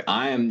person's like,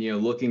 "I am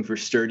looking for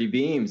sturdy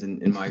beams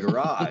in my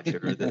garage,"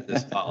 or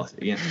this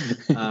policy.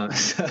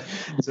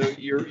 So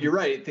you're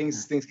right.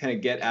 Things kind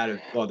of get out of,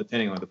 well,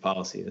 depending on what the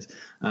policy is.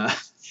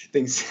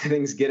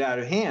 Things get out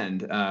of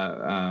hand,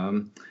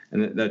 and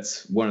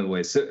that's one of the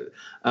ways. So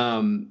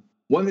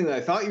one thing that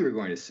I thought you were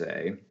going to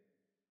say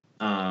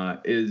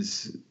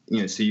is,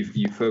 so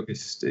you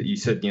focused, you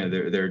said,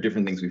 there are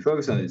different things we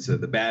focus on. So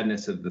the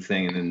badness of the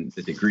thing and then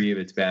the degree of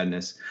its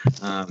badness.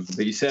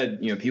 But you said,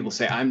 people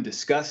say, "I'm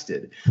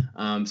disgusted."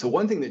 So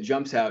one thing that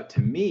jumps out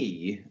to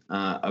me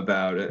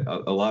about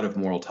a lot of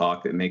moral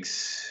talk that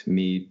makes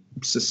me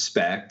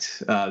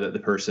suspect that the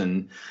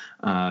person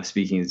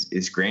speaking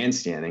is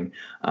grandstanding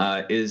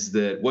is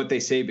that what they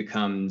say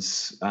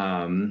becomes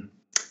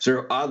sort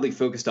of oddly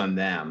focused on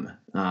them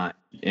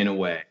in a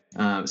way.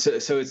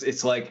 So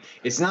it's like,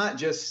 it's not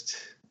just,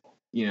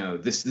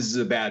 this is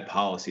a bad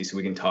policy, so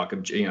we can talk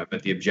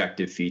about the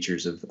objective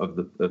features of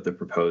the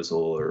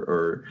proposal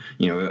or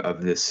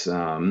of this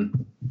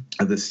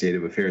state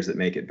of affairs that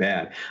make it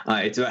bad.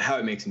 It's about how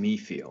it makes me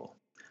feel.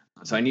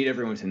 So I need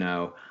everyone to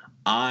know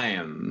I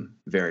am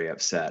very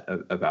upset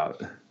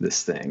about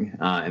this thing,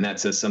 and that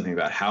says something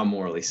about how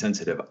morally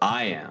sensitive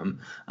I am.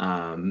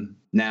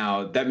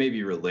 Now that may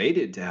be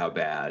related to how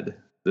bad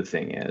the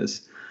thing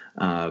is,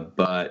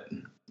 but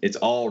it's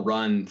all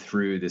run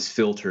through this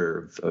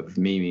filter of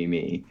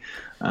me.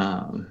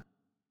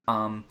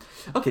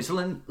 Okay, so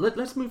then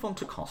let's move on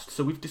to cost.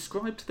 So we've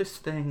described this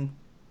thing,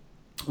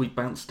 we've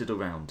bounced it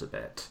around a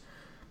bit.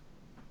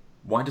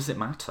 Why does it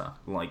matter?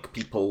 Like,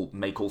 people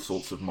make all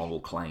sorts of moral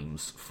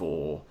claims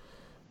for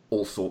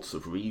all sorts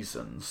of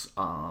reasons.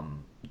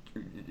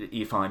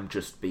 If I'm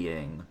just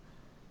being,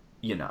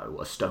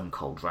 a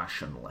stone-cold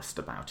rationalist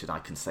about it, I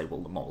can say,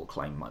 well, the moral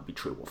claim might be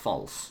true or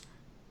false.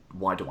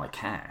 Why do I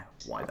care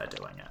why they're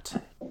doing it?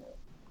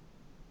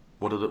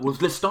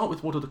 Let's start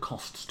with what are the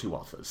costs to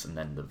others, and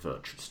then the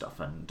virtue stuff.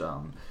 And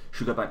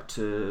should we go back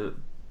to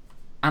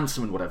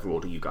answer in whatever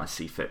order you guys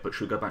see fit? But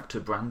should we go back to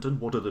Brandon?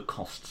 What are the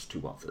costs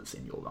to others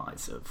in your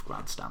eyes of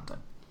grandstanding?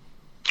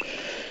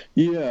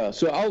 Yeah,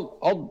 so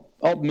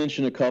I'll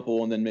mention a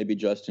couple, and then maybe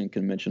Justin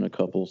can mention a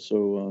couple.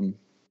 So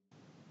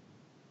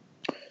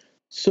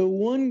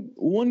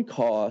one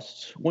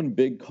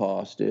big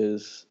cost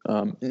is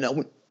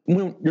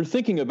when you're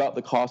thinking about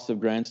the cost of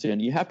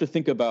grandstand, you have to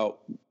think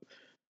about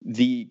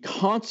the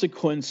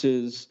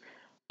consequences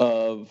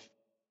of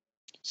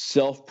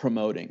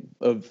self-promoting,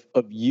 of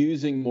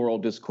using moral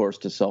discourse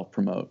to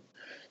self-promote.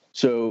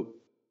 So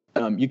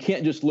you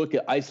can't just look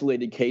at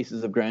isolated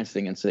cases of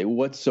grandstanding and say,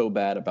 what's so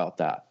bad about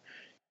that?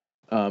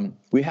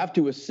 We have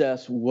to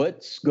assess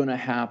what's going to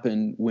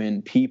happen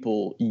when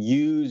people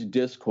use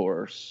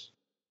discourse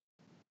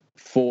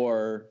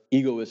for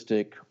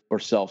egoistic or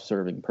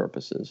self-serving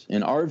purposes.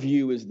 And our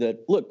view is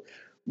that, look,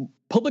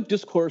 public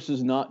discourse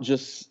is not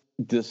just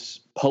this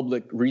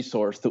public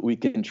resource that we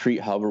can treat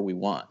however we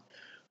want.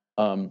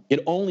 It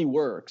only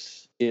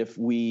works if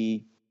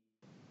we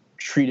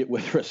treat it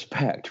with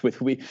respect. You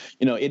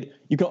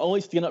can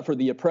only stand up for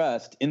the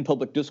oppressed in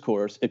public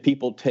discourse if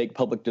people take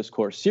public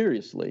discourse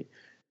seriously.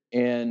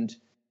 And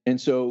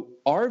so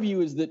our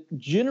view is that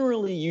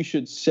generally you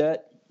should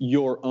set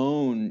your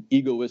own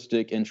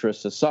egoistic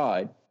interests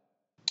aside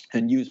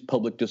and use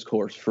public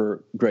discourse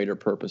for greater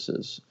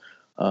purposes.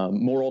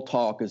 Moral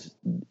talk is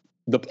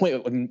the point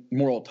of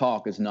moral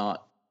talk is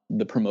not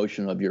the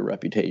promotion of your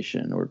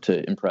reputation or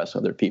to impress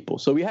other people.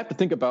 So we have to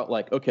think about,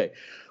 like, okay,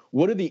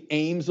 what are the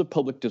aims of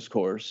public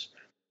discourse?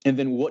 And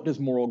then what does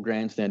moral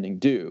grandstanding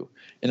do?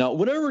 And now,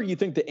 whatever you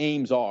think the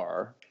aims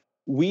are,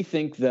 we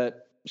think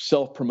that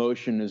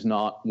self-promotion is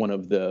not one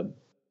of the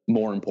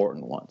more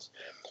important ones.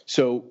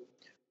 So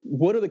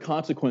what are the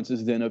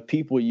consequences then of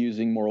people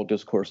using moral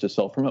discourse to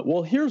self-promote?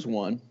 Well, here's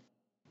one,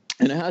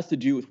 and it has to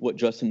do with what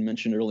Justin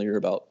mentioned earlier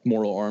about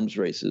moral arms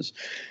races.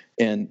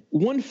 And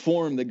one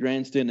form that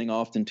grandstanding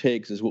often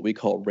takes is what we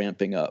call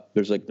ramping up.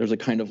 There's a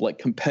kind of like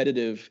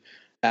competitive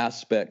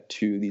aspect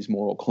to these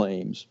moral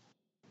claims.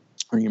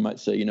 Or you might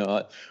say,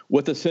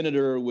 what the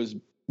senator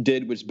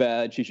did was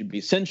bad, she should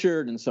be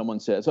censured. And someone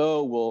says,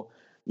 oh, well,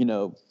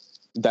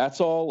 that's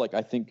all. Like,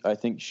 I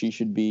think she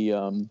should be,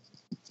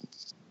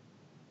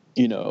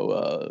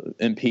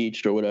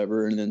 impeached or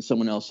whatever. And then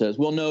someone else says,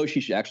 well, no, she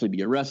should actually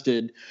be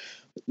arrested.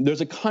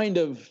 There's a kind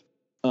of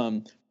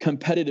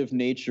competitive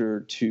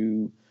nature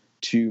to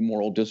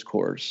moral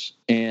discourse.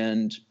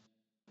 And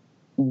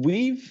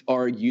we've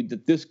argued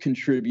that this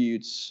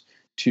contributes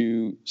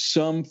to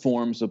some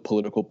forms of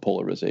political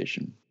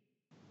polarization.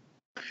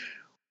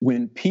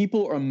 When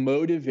people are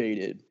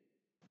motivated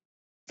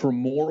for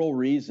moral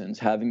reasons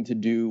having to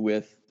do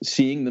with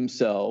seeing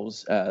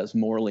themselves as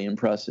morally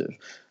impressive,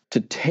 to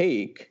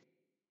take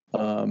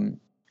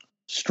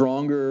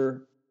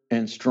stronger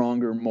and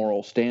stronger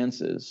moral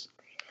stances,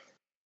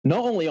 not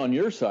only on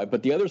your side,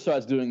 but the other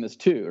side's doing this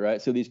too,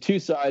 right? So these two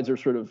sides are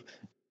sort of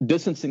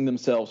distancing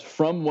themselves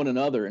from one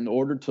another in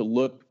order to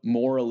look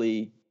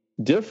morally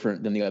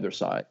different than the other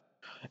side.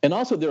 And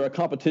also there are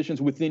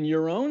competitions within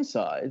your own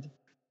side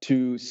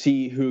to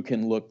see who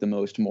can look the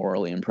most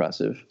morally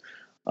impressive.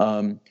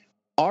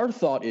 Our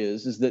thought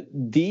is that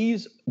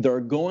there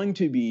are going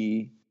to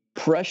be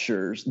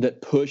pressures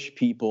that push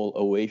people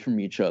away from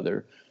each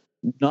other,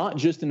 not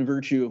just in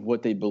virtue of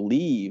what they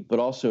believe, but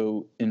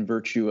also in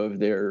virtue of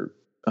their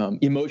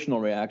emotional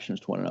reactions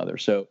to one another.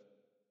 So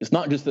it's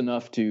not just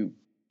enough to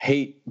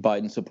hate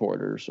Biden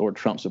supporters or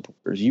Trump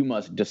supporters. You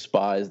must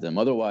despise them.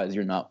 Otherwise,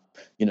 you're not,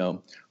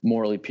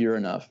 morally pure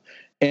enough.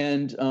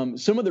 And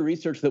some of the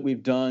research that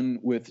we've done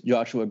with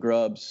Joshua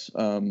Grubbs,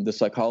 the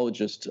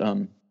psychologist,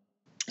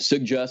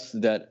 suggests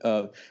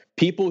that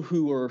people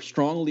who are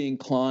strongly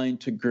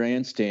inclined to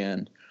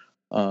grandstand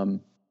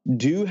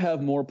do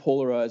have more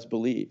polarized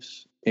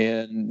beliefs.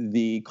 And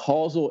the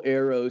causal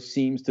arrow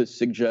seems to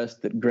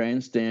suggest that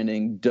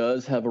grandstanding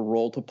does have a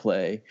role to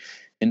play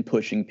in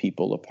pushing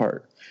people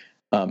apart.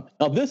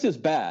 Now, this is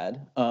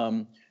bad,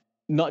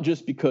 not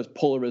just because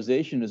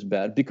polarization is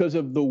bad, because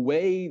of the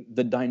way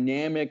the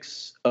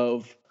dynamics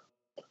of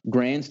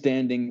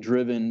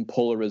grandstanding-driven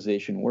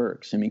polarization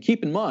works. I mean,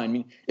 keep in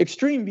mind,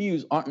 extreme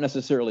views aren't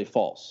necessarily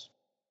false,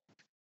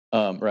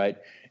 right?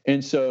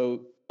 And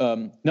so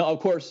now,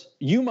 of course,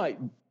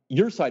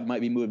 your side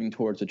might be moving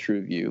towards a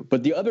true view,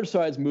 but the other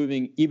side's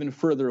moving even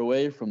further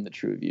away from the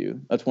true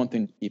view. That's one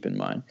thing to keep in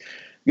mind.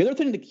 The other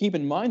thing to keep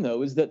in mind,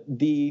 though, is that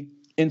the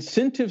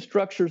incentive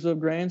structures of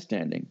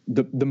grandstanding,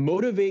 the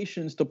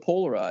motivations to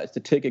polarize,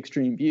 to take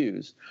extreme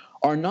views,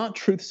 are not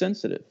truth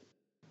sensitive.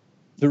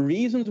 The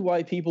reasons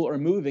why people are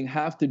moving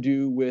have to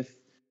do with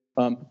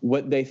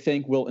what they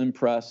think will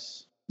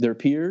impress their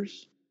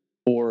peers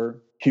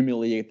or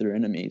humiliate their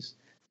enemies.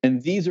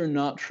 And these are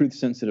not truth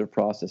sensitive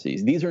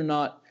processes.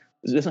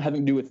 It doesn't have to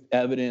do with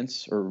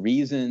evidence or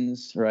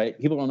reasons, right?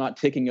 People are not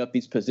taking up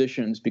these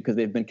positions because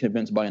they've been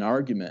convinced by an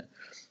argument.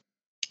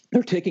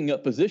 They're taking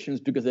up positions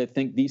because they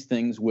think these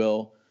things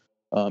will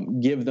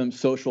give them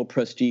social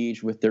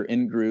prestige with their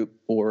in-group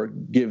or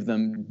give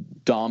them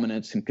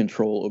dominance and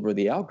control over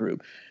the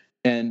out-group.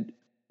 And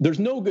there's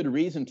no good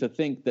reason to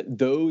think that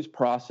those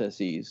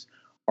processes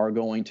are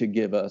going to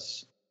give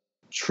us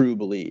true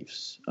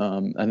beliefs.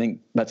 I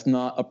think that's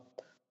not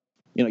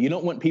you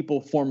don't want people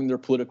forming their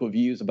political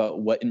views about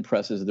what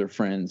impresses their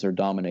friends or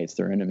dominates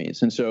their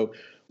enemies. And so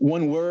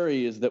one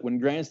worry is that when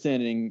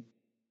grandstanding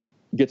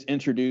gets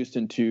introduced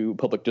into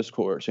public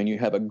discourse and you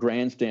have a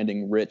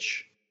grandstanding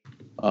rich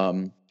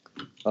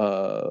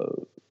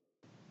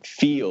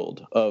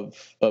field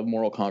of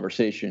moral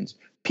conversations,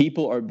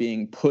 people are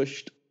being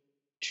pushed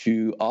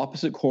to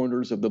opposite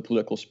corners of the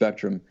political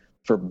spectrum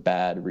for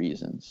bad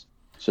reasons.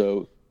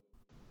 So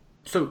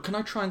can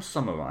I try and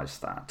summarize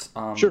that?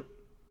 Sure.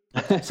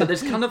 So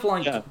there's kind of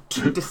like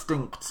two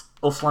distinct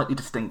or slightly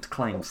distinct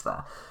claims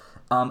there.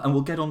 And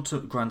we'll get on to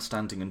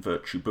grandstanding and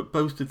virtue, but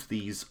both of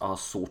these are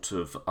sort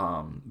of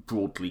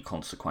broadly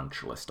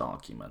consequentialist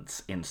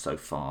arguments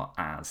insofar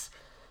as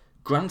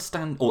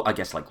or I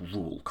guess like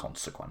rule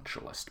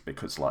consequentialist,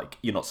 because like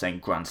you're not saying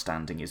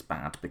grandstanding is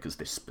bad because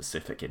this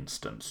specific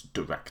instance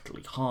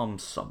directly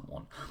harms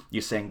someone.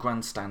 You're saying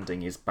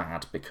grandstanding is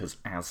bad because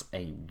as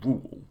a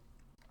rule,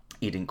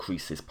 it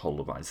increases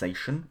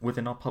polarization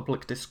within our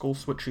public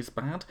discourse, which is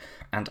bad,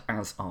 and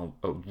as a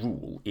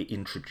rule, it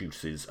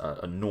introduces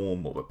a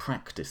norm or a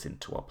practice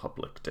into our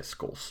public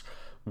discourse,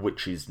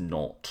 which is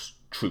not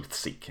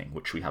truth-seeking,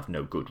 which we have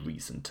no good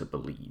reason to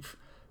believe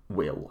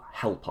will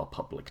help our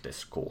public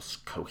discourse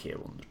cohere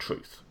on the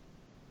truth.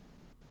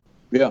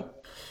 Yeah.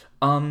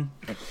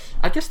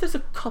 I guess there's a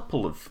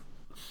couple of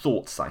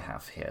thoughts I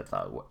have here,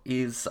 though,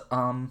 is...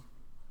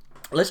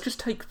 let's just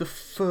take the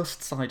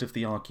first side of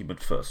the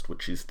argument first,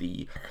 which is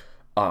the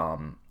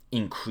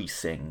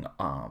increasing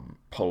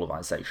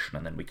polarization,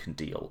 and then we can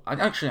deal...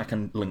 I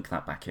can link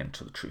that back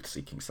into the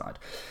truth-seeking side.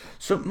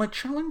 So my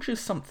challenge is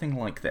something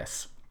like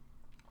this.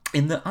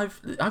 In that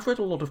I've read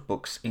a lot of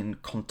books in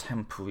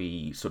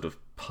contemporary sort of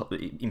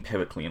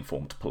empirically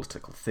informed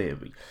political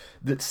theory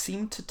that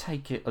seem to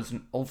take it as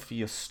an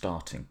obvious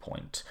starting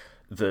point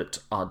that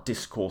our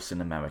discourse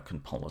in American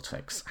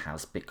politics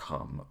has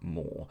become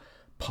more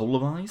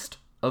polarized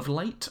of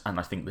late, and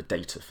I think the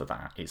data for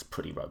that is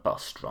pretty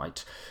robust,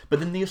 right? But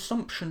then the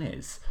assumption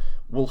is,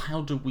 well,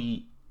 how do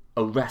we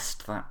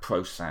arrest that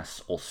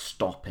process or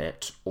stop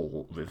it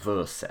or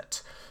reverse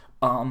it?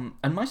 And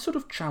my sort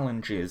of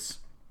challenge is,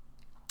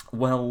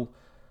 well,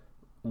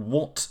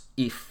 what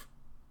if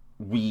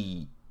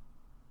we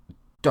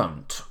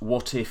don't?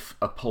 What if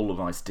a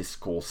polarised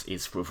discourse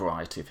is, for a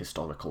variety of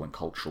historical and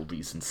cultural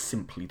reasons,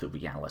 simply the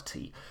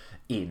reality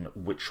in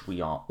which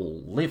we are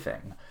all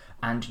living?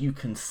 And you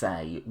can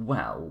say,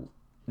 well,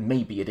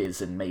 maybe it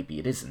is and maybe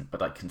it isn't,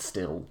 but I can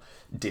still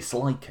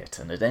dislike it.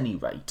 And at any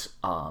rate,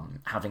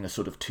 having a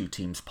sort of two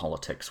teams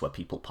politics where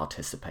people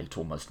participate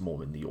almost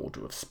more in the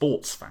order of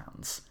sports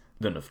fans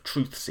than of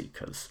truth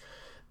seekers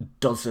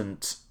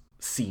doesn't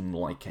seem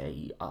like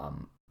a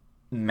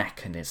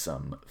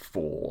mechanism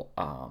for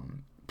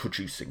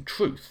producing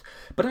truth.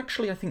 But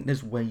actually, I think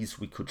there's ways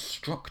we could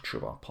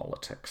structure our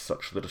politics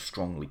such that a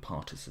strongly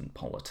partisan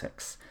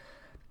politics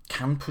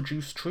can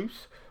produce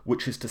truth,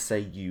 which is to say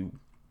you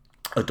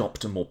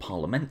adopt a more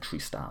parliamentary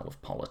style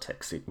of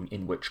politics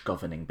in which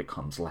governing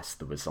becomes less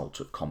the result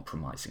of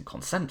compromising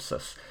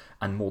consensus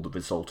and more the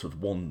result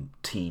of one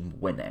team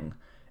winning,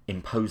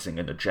 imposing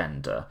an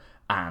agenda,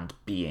 and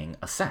being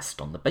assessed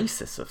on the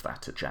basis of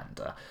that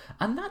agenda.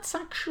 And that's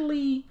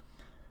actually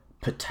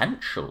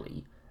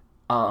potentially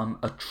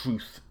a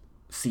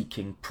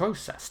truth-seeking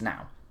process.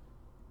 Now,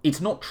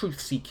 it's not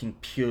truth-seeking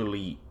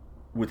purely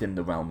within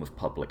the realm of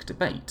public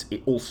debate.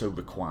 It also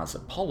requires a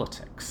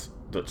politics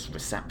that's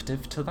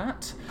receptive to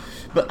that.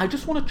 But I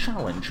just want to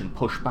challenge and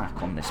push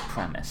back on this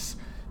premise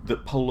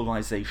that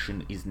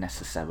polarisation is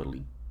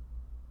necessarily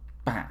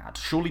bad.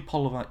 Surely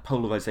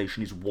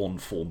polarisation is one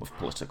form of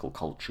political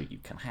culture you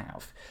can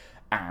have,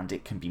 and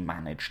it can be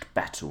managed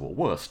better or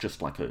worse,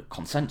 just like a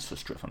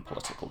consensus-driven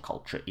political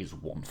culture is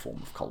one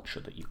form of culture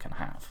that you can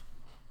have.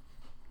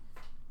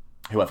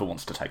 Whoever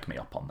wants to take me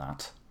up on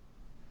that.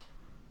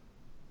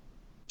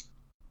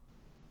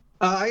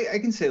 I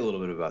can say a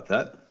little bit about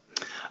that.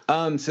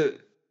 So,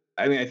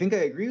 I mean, I think I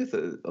agree with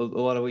a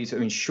lot of what you said. I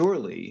mean,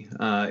 surely,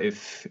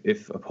 if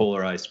a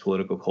polarized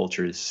political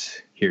culture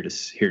is here to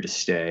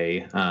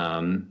stay,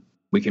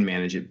 we can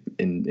manage it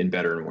in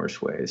better and worse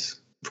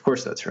ways. Of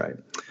course, that's right.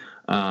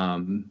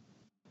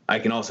 I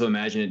can also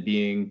imagine it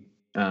being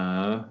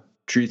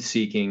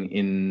truth-seeking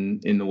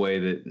in the way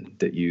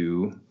that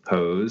you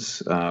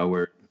pose,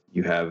 where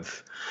you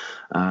have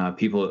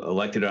people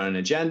elected on an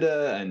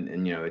agenda,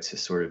 and you know, it's a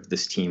sort of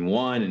this team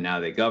won, and now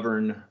they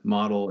govern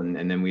model, and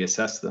then we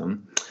assess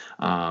them.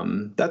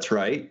 That's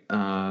right.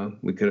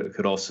 We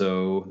could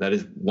also, that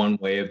is one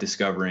way of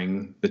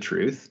discovering the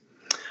truth.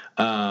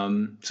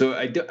 So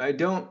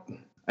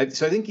I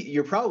think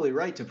you're probably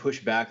right to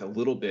push back a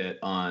little bit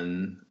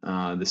on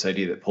this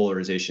idea that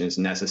polarization is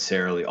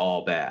necessarily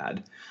all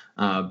bad.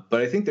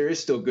 But I think there is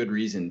still good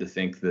reason to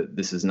think that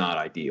this is not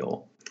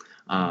ideal.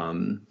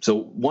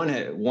 So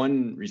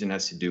one reason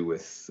has to do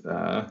with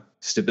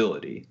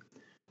stability.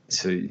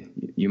 So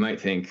you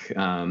might think,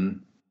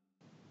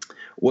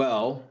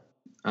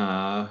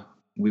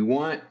 we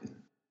want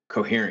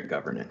coherent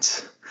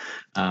governance.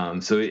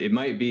 So it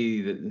might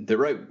be the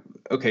right.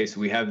 Okay, so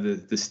we have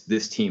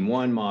this team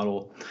one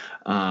model,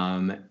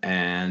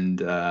 and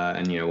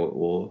you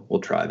know,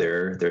 we'll try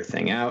their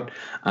thing out.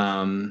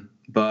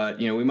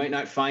 But you know, we might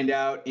not find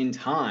out in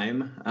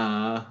time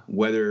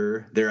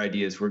whether their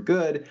ideas were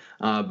good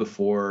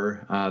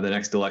before the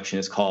next election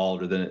is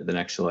called or the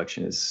next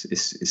election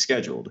is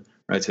scheduled,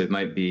 right? So it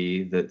might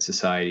be that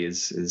society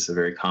is a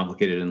very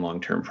complicated and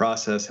long-term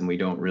process, and we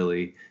don't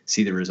really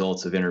see the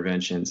results of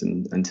interventions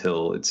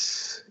until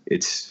it's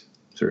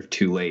sort of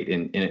too late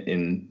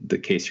in the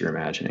case you're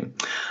imagining.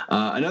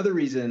 Another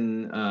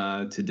reason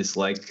to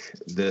dislike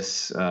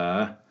this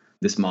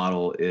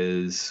model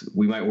is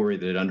we might worry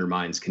that it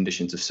undermines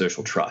conditions of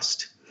social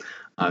trust.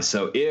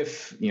 So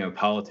if, you know,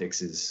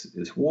 politics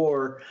is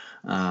war,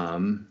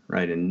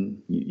 right,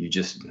 and you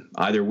just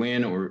either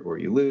win or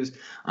you lose,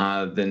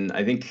 then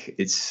I think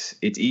it's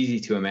easy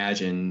to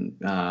imagine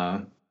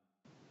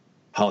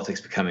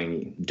politics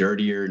becoming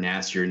dirtier,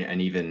 nastier,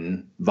 and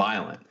even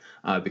violent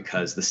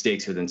because the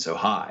stakes are then so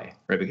high,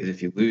 right? Because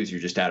if you lose, you're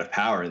just out of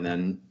power, and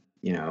then,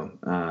 you know,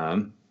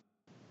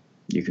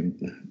 you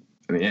can.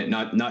 I mean,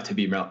 not to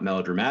be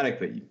melodramatic,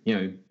 but you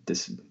know,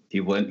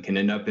 people can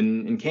end up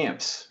in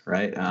camps,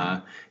 right?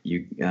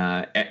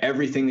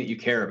 Everything that you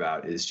care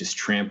about is just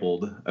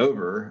trampled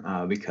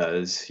over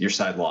because your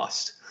side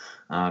lost.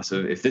 So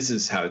if this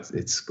is how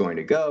it's going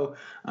to go,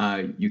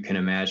 you can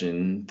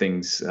imagine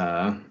things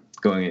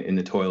going in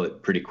the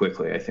toilet pretty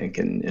quickly, I think,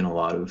 in a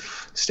lot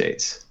of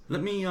states.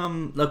 Let me,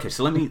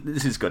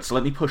 this is good. So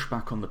let me push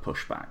back on the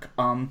pushback.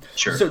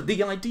 Sure. So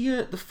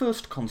the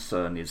first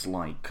concern is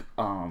like,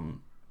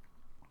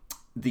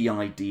 the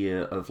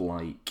idea of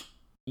like,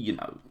 you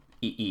know,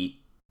 it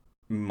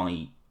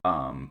might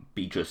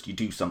be just you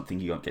do something,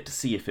 you don't get to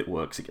see if it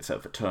works, it gets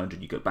overturned,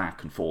 and you go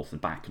back and forth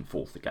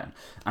again.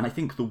 And I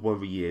think the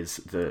worry is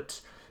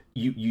that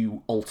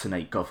you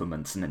alternate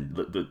governments and then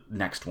the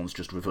next one's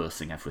just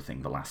reversing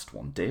everything the last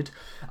one did.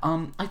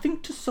 I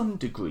think to some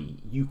degree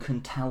you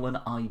can tell an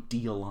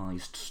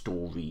idealised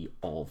story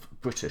of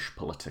British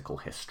political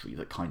history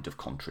that kind of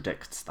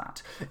contradicts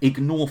that.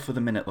 Ignore for the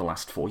minute the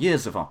last 4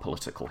 years of our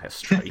political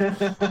history.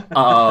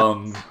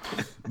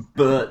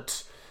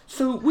 But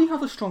so we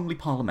have a strongly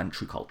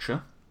parliamentary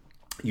culture.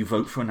 you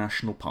vote for a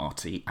national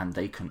party and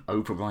they can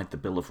override the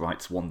Bill of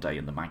Rights one day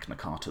and the Magna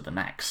Carta the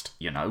next,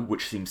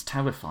 which seems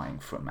terrifying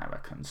for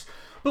Americans.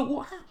 But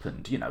what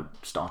happened?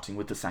 Starting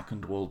with the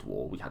Second World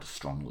War, we had a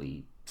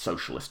strongly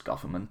socialist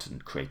government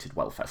and created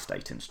welfare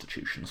state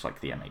institutions like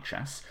the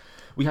NHS.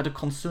 We had a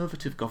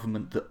conservative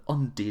government that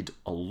undid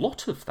a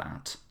lot of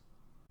that,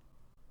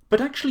 but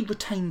actually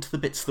retained the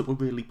bits that were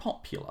really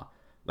popular.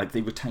 Like,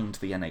 they retained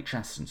the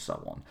NHS and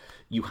so on.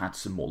 You had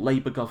some more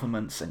Labour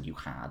governments, and you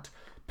had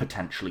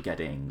potentially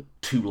getting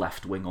too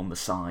left-wing on the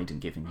side and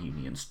giving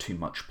unions too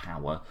much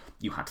power.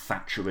 You had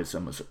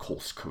Thatcherism as a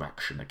course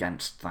correction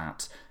against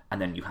that, and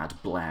then you had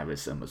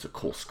Blairism as a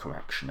course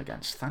correction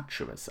against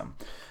Thatcherism.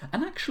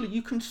 And actually,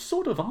 you can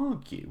sort of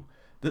argue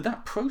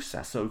that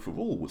process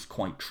overall was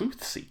quite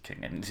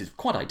truth-seeking, and this is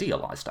quite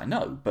idealised, I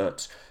know,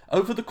 but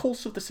over the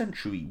course of the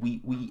century,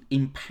 we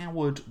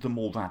empowered the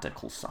more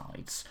radical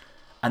sides,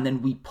 and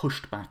then we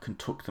pushed back and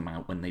took them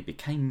out when they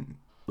became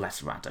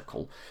less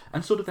radical,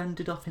 and sort of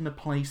ended up in a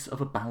place of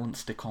a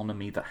balanced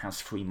economy that has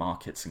free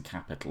markets and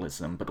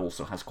capitalism, but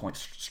also has quite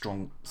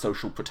strong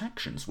social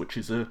protections, which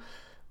is a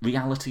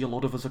reality a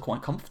lot of us are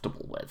quite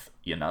comfortable with,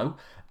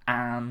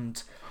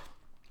 And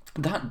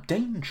that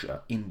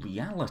danger in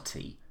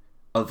reality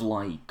of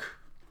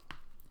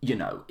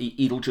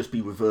it'll just be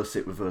reverse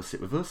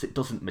it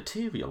doesn't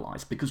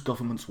materialise because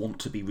governments want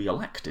to be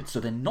re-elected, so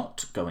they're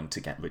not going to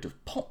get rid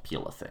of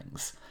popular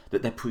things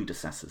that their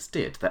predecessors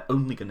did. They're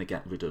only going to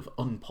get rid of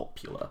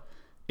unpopular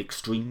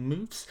extreme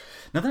moves.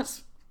 Now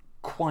that's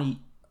quite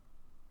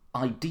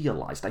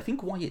idealised. I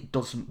think why it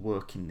doesn't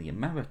work in the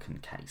American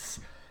case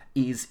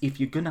is if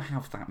you're going to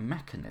have that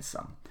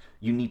mechanism,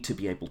 you need to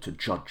be able to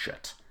judge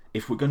it.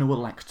 If we're going to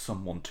elect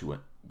someone to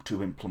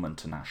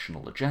implement a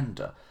national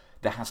agenda,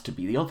 there has to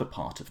be the other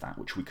part of that,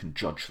 which we can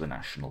judge the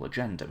national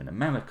agenda. In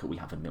America, we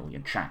have a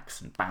million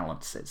checks and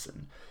balances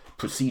and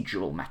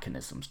procedural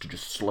mechanisms to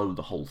just slow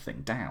the whole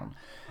thing down.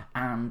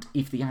 And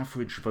if the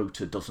average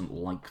voter doesn't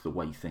like the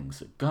way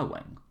things are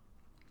going,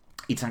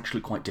 it's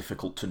actually quite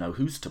difficult to know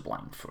who's to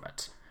blame for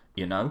it,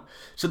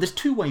 So there's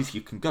two ways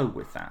you can go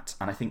with that,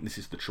 and I think this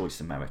is the choice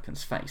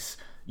Americans face.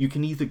 You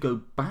can either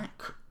go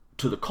back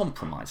to the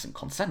compromise and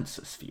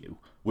consensus view,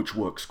 which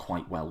works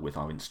quite well with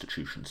our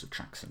institutions of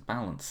checks and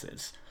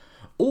balances,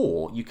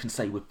 or you can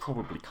say we're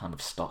probably kind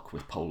of stuck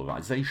with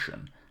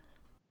polarisation,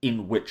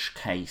 in which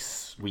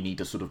case we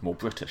need a sort of more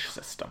British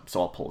system.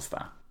 So I'll pause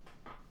there.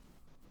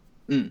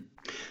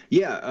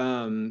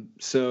 Yeah,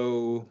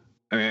 so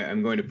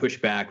I'm going to push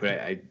back, but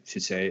I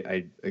should say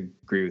I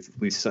agree with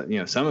at least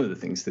some of the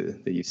things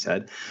that you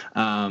said.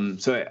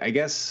 So I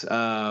guess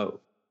I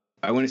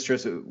want to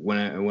stress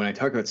when I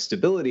talk about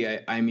stability,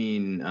 I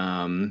mean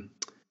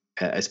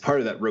as part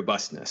of that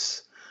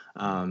robustness.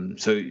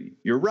 So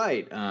you're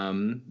right.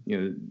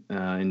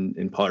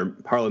 In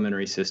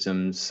parliamentary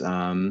systems,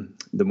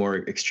 the more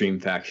extreme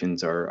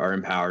factions are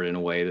empowered in a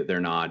way that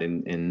they're not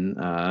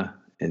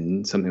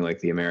in something like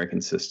the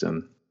American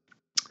system.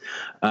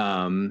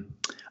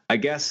 I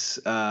guess.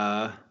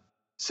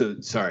 So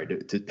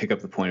sorry to pick up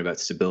the point about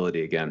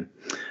stability again.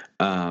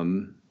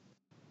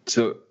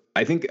 So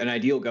I think an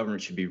ideal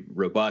government should be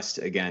robust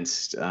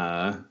against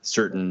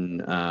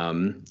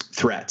certain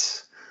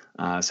threats.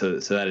 So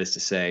that is to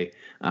say,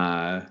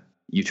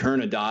 you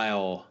turn a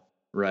dial,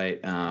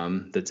 right,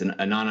 that's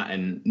a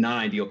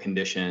non-ideal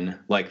condition,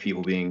 like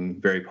people being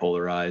very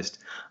polarized.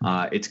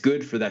 It's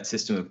good for that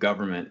system of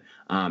government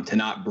to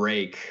not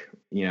break,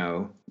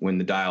 when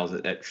the dial's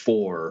at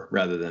 4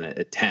 rather than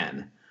at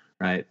 10,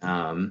 right?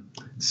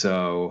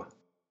 So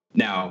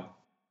now,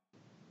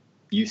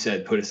 you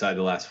said put aside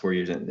the last 4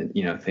 years, and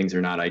things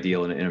are not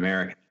ideal in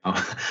America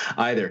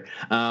either.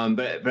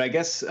 But I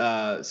guess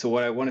so.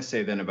 What I want to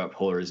say then about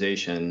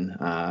polarization,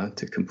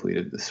 to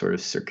complete a sort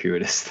of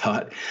circuitous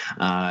thought,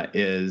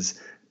 is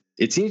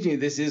it seems to me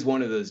this is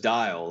one of those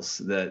dials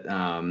that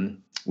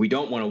we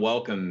don't want to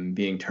welcome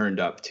being turned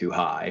up too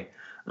high,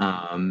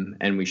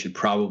 and we should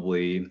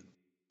probably.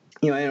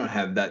 I don't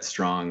have that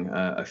strong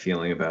a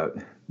feeling about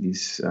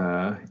these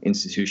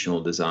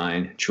institutional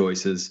design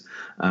choices,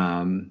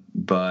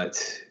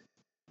 but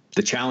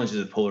the challenges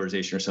of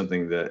polarization are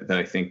something that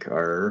I think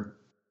are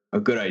a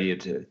good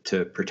idea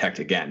to protect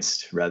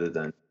against rather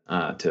than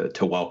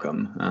to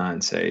welcome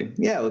and say,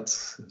 yeah,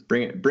 let's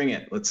bring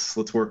it.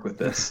 Let's work with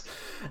this.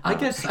 I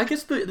guess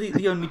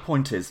the only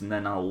point is, and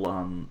then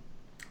I'll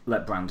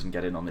let Brandon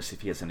get in on this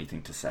if he has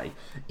anything to say,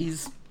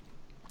 is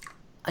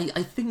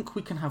I think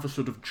we can have a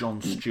sort of John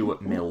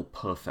Stuart Mill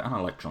perfect, and I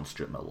like John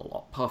Stuart Mill a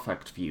lot,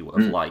 perfect view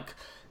of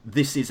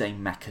this is a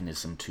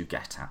mechanism to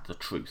get at the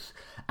truth.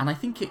 And I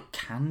think it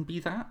can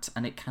be that,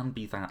 and it can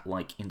be that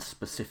in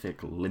specific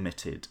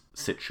limited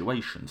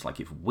situations. Like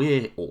if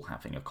we're all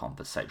having a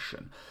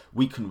conversation,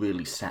 we can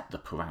really set the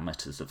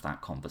parameters of that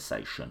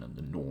conversation and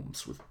the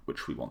norms with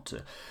which we want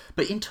to.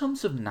 But in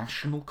terms of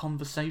national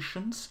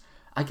conversations,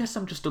 I guess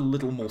I'm just a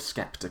little more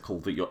sceptical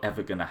that you're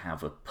ever going to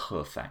have a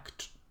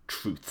perfect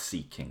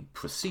truth-seeking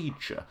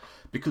procedure,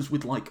 because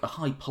with a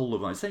high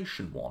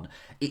polarization one,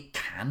 it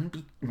can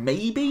be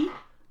maybe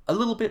a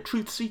little bit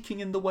truth-seeking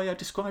in the way I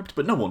described,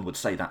 but no one would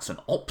say that's an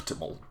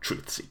optimal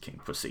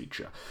truth-seeking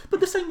procedure. But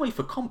the same way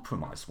for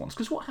compromise ones,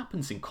 because what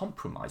happens in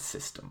compromise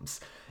systems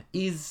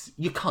is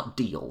you cut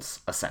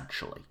deals,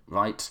 essentially,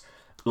 right?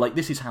 Like,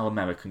 this is how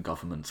American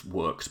government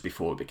worked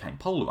before it became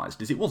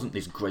polarized, is it wasn't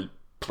this great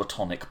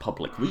platonic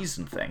public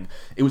reason thing.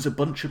 It was a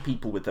bunch of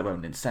people with their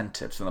own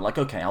incentives, and they're like,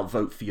 okay, I'll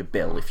vote for your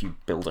bill if you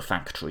build a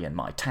factory in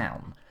my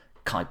town,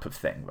 type of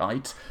thing,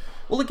 right?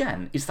 Well,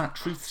 again, is that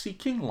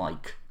truth-seeking?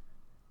 Like,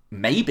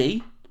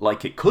 maybe.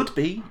 Like, it could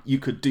be. You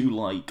could do,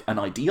 like, an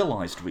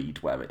idealized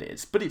read where it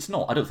is, but it's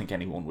not. I don't think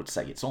anyone would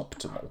say it's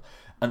optimal.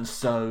 And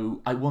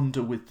so I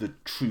wonder with the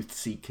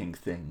truth-seeking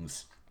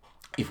things,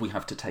 if we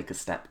have to take a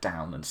step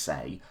down and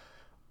say,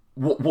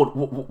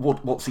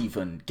 what's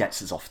even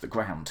gets us off the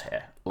ground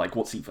here? Like,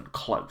 what's even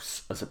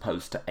close, as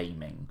opposed to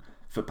aiming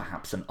for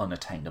perhaps an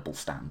unattainable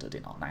standard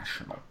in our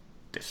national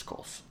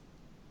discourse?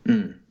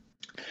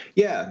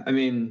 Yeah, I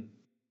mean,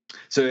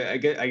 so I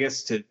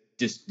guess to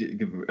just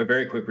give a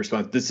very quick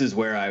response, this is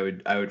where I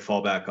would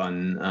fall back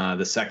on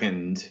the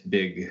second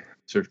big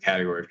sort of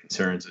category of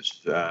concerns, which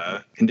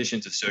is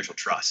conditions of social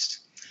trust.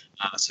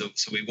 So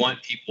we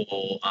want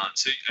people. I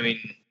mean,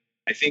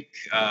 I think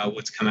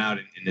what's come out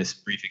in this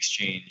brief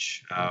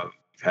exchange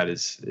we've had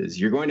is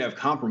you're going to have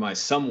compromise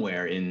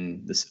somewhere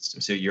in the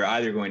system. So you're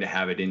either going to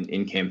have it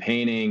in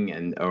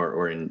campaigning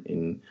or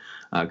in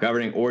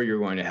governing, or you're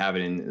going to have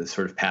it in the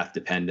sort of path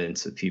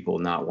dependence of people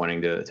not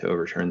wanting to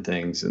overturn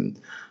things and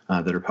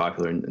that are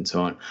popular and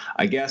so on.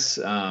 I guess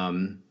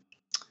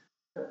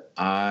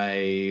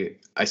I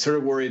sort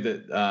of worry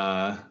that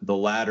the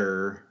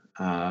latter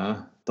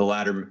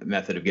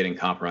method of getting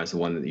compromised, the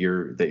one that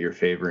you're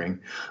favoring,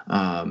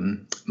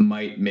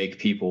 might make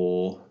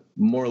people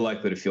more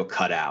likely to feel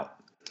cut out.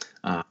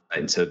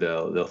 And so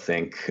they'll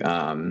think,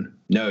 no,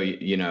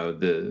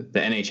 the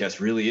NHS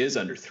really is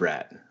under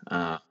threat,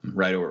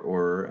 right?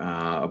 Or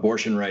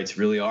abortion rights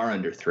really are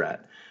under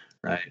threat,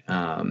 right?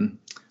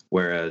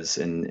 Whereas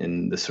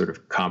in the sort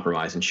of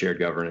compromise and shared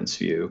governance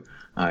view,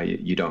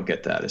 you don't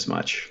get that as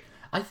much.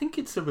 I think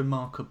it's a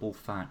remarkable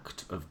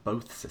fact of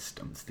both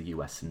systems, the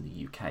US and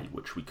the UK,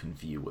 which we can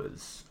view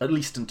as, at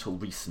least until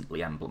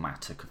recently,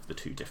 emblematic of the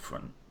two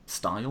different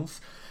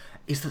styles,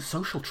 is that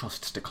social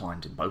trust's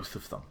declined in both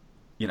of them.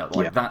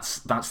 That's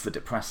the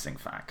depressing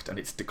fact, and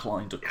it's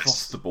declined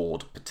across the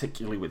board,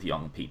 particularly with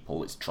young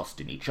people. It's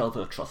trust in each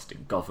other, trust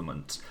in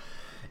government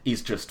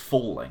is just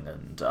falling,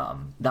 and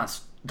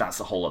that's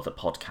a whole other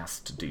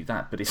podcast to do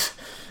that. But it's,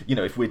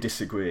 if we're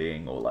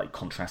disagreeing or like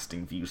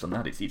contrasting views on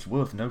that, it's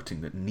worth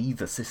noting that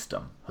neither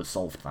system has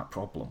solved that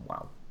problem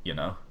well.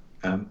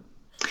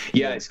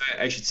 Yeah, so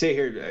I should say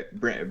here,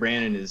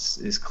 Brandon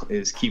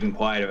is keeping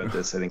quiet about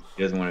this. I think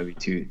he doesn't want to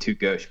be too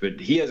gauche, but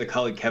he has a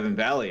colleague, Kevin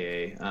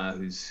Vallier,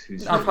 who's.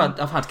 I've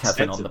had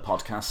Kevin on the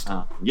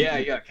podcast.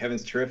 Yeah,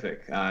 Kevin's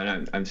terrific,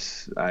 and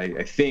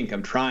I think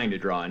I'm trying to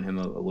draw on him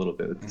a little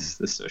bit with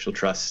this social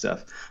trust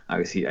stuff.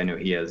 Obviously, I know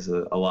he has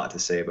a lot to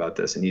say about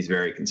this, and he's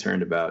very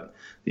concerned about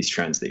these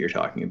trends that you're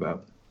talking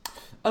about.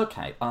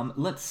 Okay,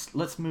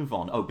 let's move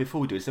on. Oh,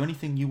 before we do, is there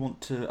anything you want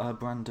to,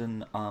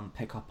 Brandon,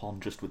 pick up on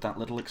just with that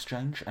little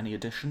exchange? Any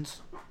additions?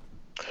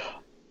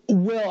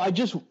 Well,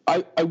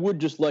 I would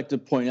just like to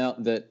point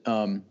out that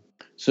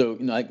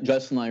Justin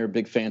and I are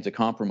big fans of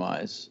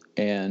compromise,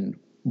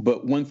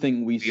 but one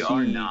thing we see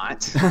are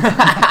not.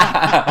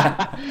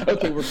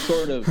 Okay, we're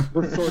sort of.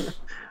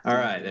 All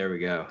right, there we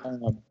go.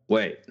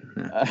 Wait.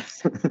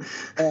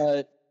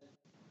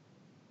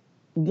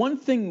 One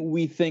thing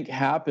we think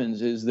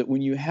happens is that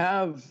when you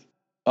have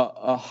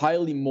a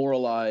highly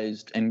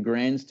moralized and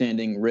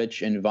grandstanding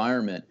rich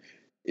environment,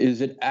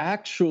 is it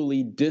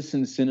actually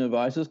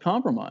disincentivizes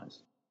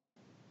compromise.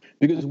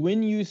 Because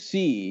when you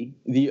see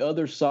the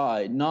other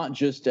side, not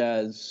just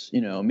as,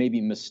 maybe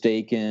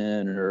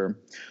mistaken or,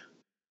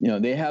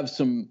 they have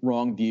some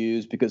wrong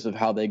views because of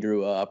how they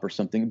grew up or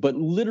something, but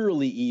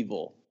literally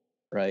evil,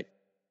 right?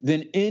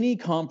 Then any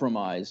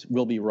compromise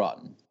will be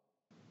rotten.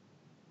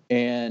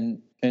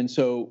 And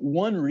so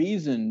one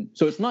reason,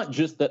 so it's not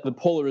just that the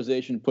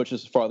polarization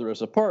pushes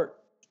us apart.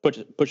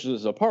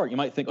 You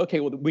might think, okay,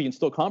 well, we can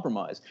still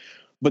compromise.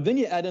 But then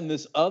you add in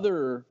this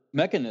other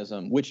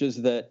mechanism, which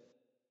is that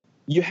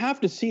you have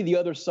to see the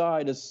other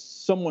side as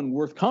someone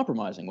worth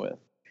compromising with.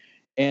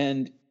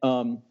 And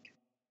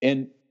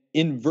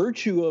in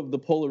virtue of the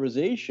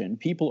polarization,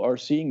 people are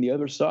seeing the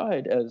other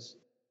side as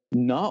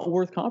not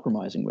worth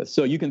compromising with.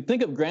 So you can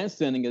think of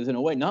grandstanding as, in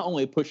a way, not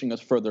only pushing us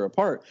further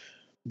apart,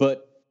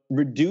 but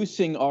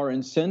reducing our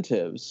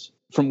incentives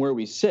from where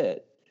we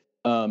sit,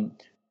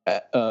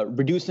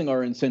 reducing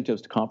our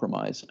incentives to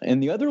compromise.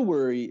 And the other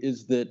worry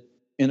is that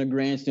in a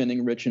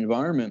grandstanding rich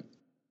environment,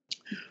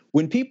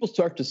 when people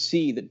start to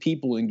see that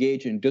people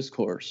engage in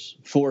discourse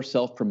for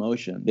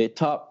self-promotion, they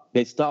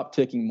stop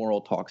taking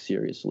moral talk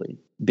seriously.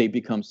 They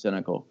become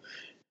cynical.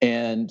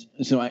 And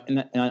so I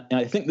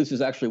think this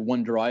is actually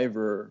one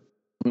driver.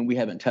 I mean, we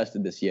haven't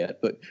tested this yet,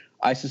 but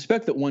I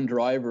suspect that one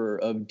driver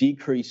of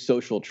decreased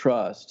social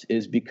trust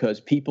is because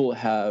people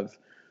have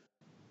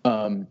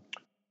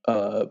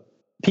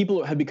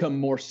people have become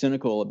more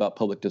cynical about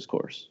public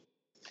discourse.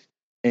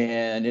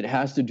 And it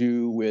has to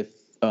do with,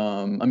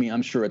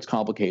 I'm sure it's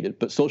complicated,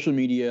 but social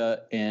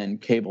media and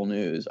cable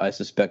news, I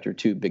suspect, are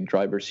two big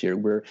drivers here,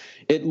 where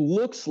it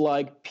looks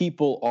like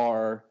people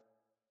are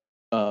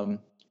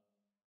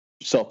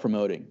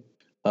self-promoting,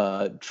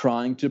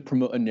 trying to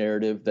promote a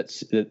narrative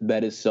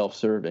that is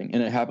self-serving,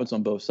 and it happens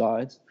on both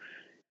sides.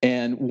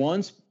 And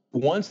once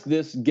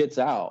it gets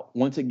out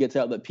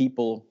that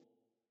people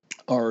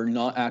are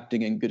not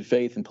acting in good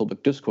faith in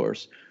public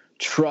discourse,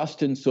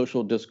 trust in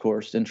social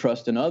discourse and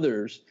trust in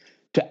others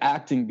to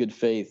act in good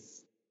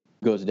faith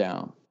goes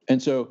down.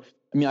 And so,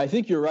 I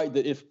think you're right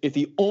that if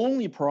the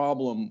only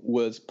problem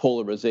was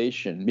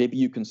polarization, maybe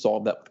you can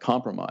solve that with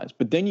compromise.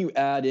 But then you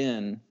add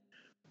in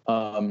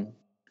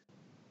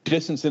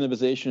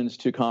disincentivizations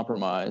to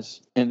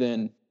compromise, and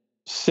then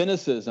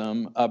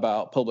cynicism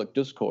about public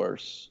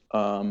discourse,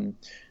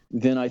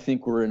 then I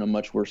think we're in a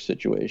much worse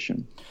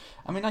situation.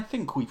 I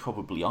think we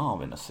probably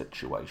are in a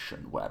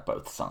situation where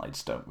both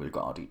sides don't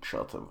regard each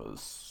other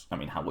as,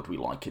 how would we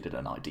like it in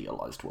an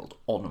idealized world?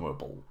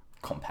 Honourable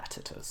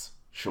competitors,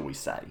 shall we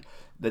say.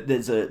 That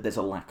there's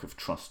a lack of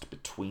trust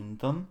between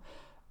them.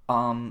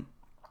 I'll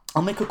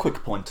make a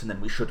quick point and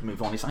then we should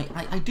move on.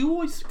 I do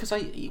always, because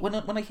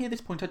when I hear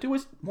this point, I do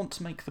always want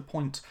to make the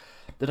point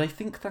that I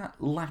think that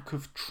lack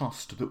of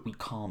trust, that we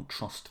can't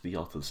trust the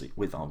others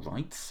with our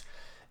rights,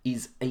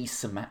 is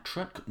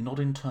asymmetric, not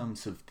in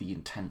terms of the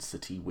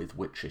intensity with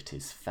which it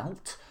is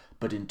felt,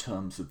 but in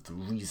terms of the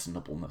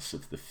reasonableness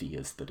of the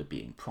fears that are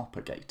being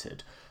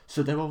propagated.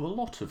 So there are a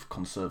lot of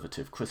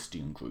conservative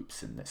Christian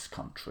groups in this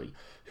country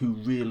who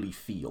really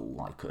feel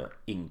like an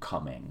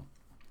incoming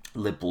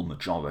liberal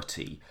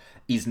majority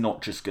is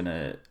not just going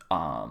to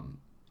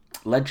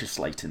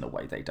legislate in a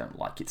way they don't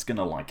like. It's going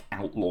to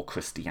outlaw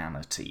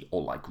Christianity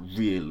or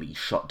really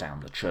shut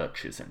down the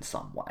churches in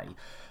some way.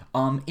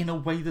 In a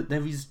way that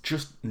there is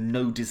just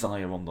no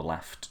desire on the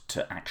left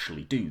to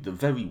actually do. The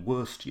very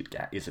worst you'd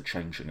get is a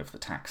changing of the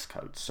tax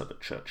code so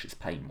that churches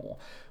pay more,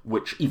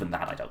 which even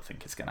that I don't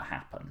think is going to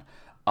happen,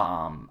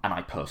 and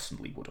I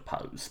personally would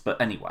oppose.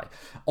 But anyway,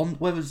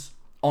 whereas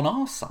on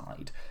our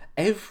side,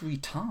 every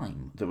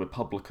time the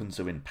Republicans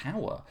are in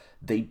power,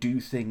 they do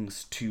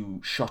things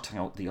to shut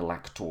out the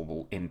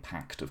electoral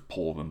impact of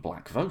poor and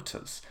black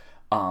voters,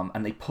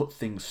 and they put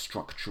things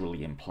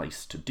structurally in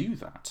place to do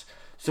that.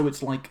 So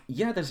it's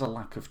there's a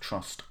lack of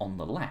trust on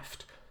the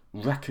left,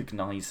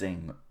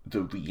 recognising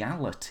the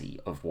reality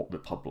of what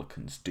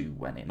Republicans do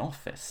when in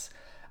office.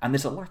 And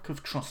there's a lack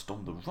of trust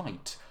on the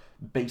right,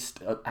 based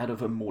out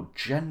of a more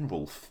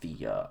general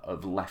fear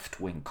of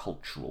left-wing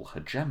cultural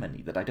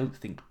hegemony that I don't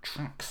think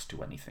tracks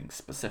to anything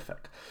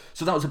specific.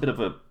 So that was a bit of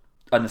an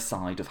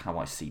aside of how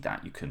I see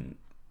that. You can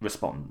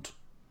respond,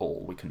 or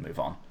we can move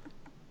on.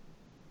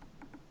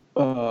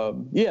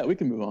 Yeah, we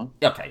can move on.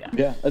 Okay, yeah.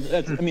 Yeah,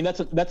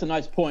 that's a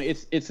nice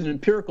point. It's an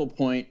empirical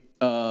point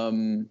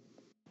that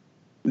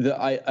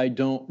I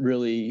don't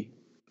really.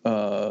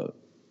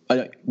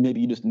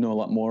 Maybe you just know a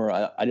lot more.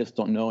 I just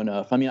don't know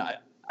enough.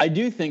 I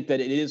do think that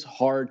it is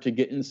hard to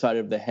get inside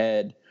of the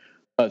head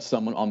of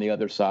someone on the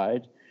other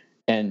side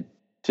and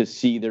to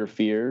see their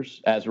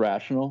fears as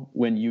rational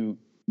when you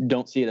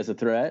don't see it as a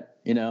threat.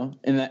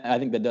 And I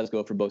think that does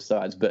go for both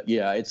sides. But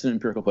yeah, it's an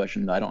empirical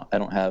question that I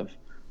don't have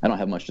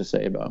much to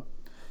say about.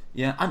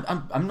 Yeah,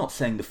 I'm not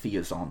saying the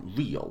fears aren't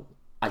real.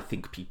 I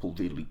think people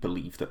really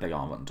believe that they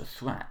are under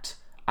threat.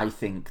 I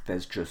think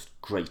there's just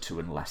greater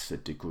and lesser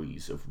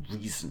degrees of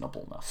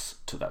reasonableness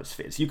to those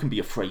fears. You can be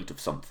afraid of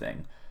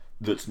something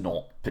that's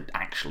not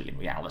actually in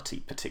reality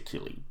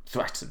particularly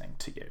threatening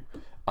to you.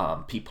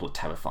 People are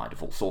terrified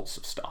of all sorts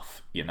of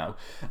stuff,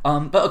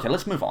 But okay,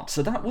 let's move on.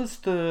 So that was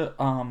the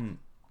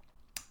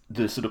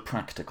sort of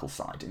practical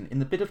side. In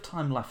the bit of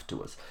time left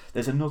to us,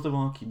 there's another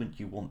argument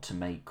you want to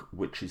make,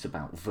 which is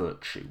about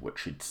virtue,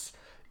 which it's,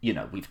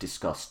 we've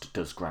discussed,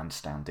 does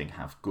grandstanding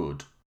have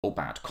good or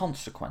bad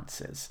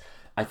consequences?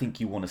 I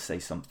think you want to say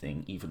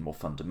something even more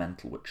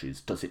fundamental, which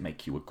is, does it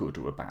make you a good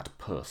or a bad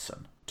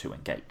person to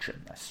engage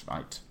in this,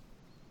 right?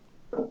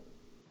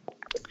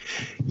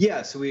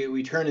 Yeah, so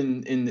we turn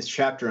in this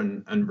chapter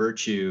on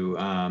virtue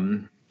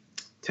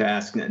to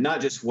ask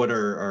not just what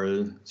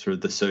are sort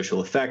of the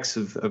social effects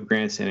of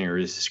grandstanding, or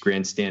is this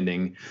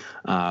grandstanding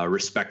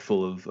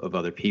respectful of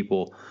other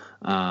people,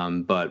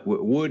 but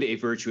would a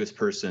virtuous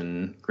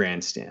person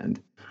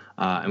grandstand?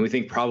 And we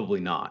think probably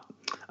not.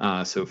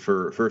 So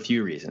for a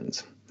few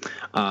reasons.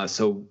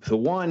 So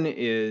one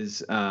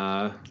is,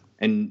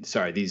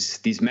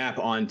 these map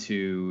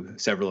onto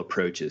several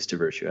approaches to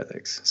virtue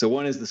ethics. So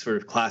one is the sort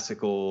of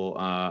classical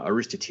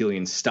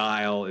Aristotelian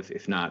style,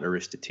 if not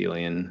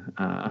Aristotelian,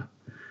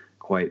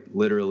 quite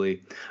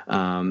literally,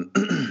 on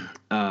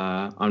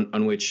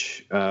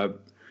which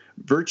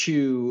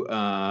virtue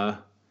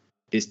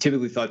is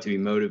typically thought to be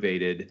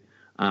motivated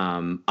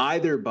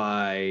either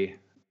by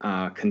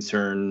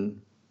concern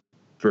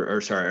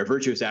a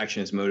virtuous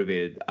action is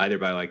motivated either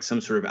by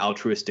some sort of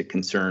altruistic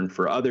concern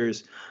for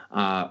others,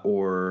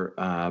 or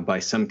by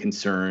some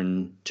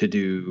concern to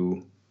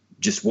do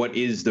just what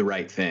is the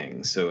right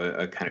thing. So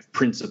a kind of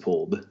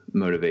principled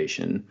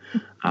motivation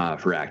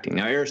for acting.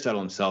 Now,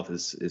 Aristotle himself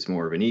is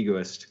more of an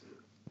egoist,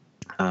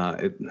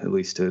 at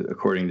least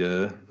according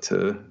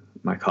to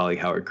my colleague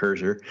Howard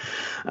Kurzer.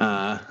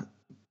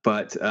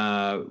 But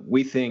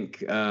we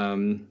think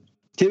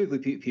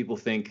typically people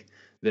think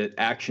that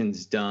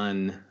actions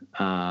done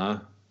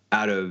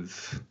out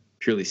of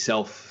purely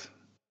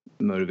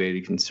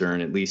self-motivated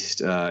concern, at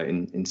least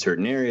in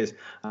certain areas,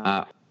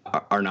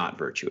 are not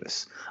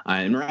virtuous.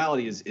 And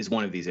morality is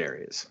one of these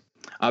areas.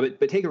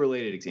 But take a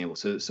related example.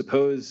 So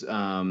suppose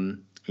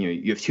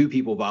you have two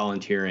people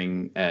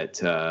volunteering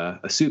at a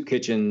soup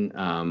kitchen.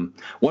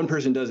 One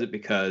person does it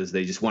because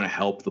they just want to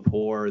help the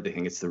poor. They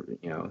think it's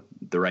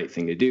the right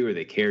thing to do, or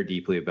they care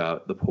deeply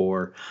about the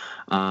poor.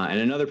 And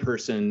another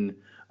person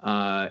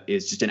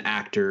is just an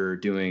actor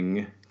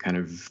doing kind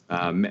of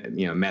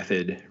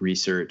method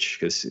research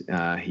because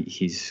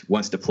he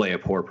wants to play a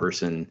poor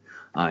person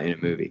in a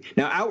movie.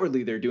 Now,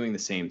 outwardly, they're doing the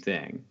same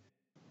thing.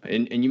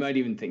 And you might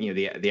even think,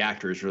 the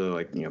actor is really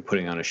like,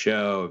 putting on a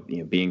show,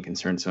 being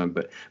concerned to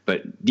someone,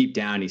 but deep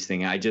down he's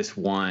thinking, I just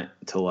want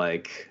to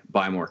like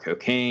buy more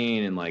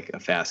cocaine and like a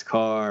fast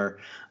car,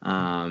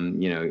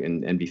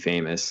 and be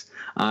famous.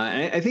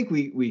 And I think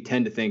we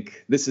tend to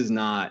think this is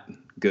not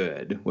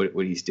good,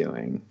 what he's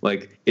doing.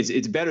 Like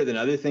it's better than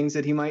other things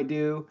that he might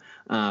do.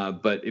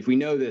 But if we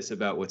know this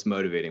about what's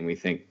motivating, we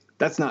think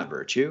that's not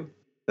virtue.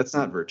 That's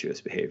not virtuous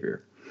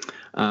behavior.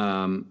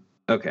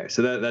 Okay,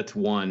 so that's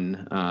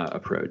one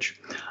approach.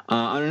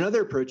 On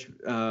another approach,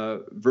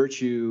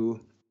 virtue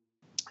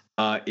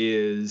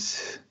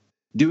is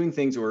doing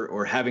things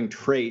or having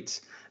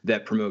traits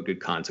that promote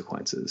good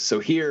consequences. So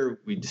here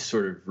we just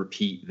sort of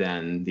repeat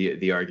then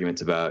the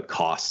arguments about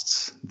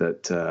costs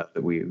that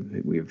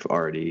we've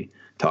already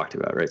talked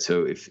about, right?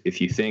 So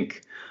if you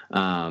think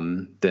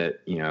that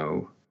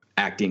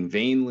acting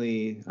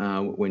vainly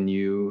when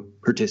you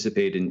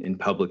participate in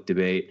public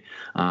debate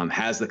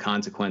has the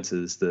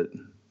consequences that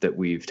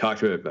we've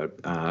talked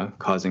about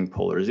causing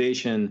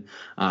polarization,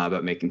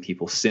 about making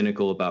people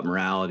cynical about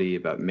morality,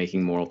 about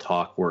making moral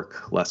talk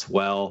work less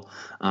well,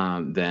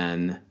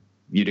 then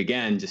you'd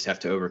again just have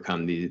to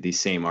overcome these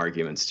same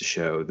arguments to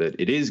show that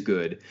it is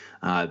good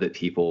that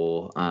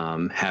people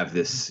have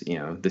this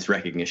this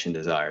recognition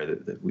desire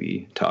that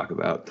we talk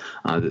about,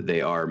 that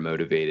they are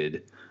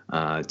motivated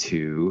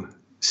to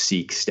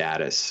seek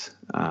status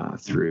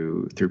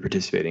through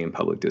participating in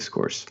public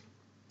discourse.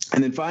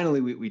 And then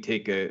finally, we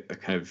take a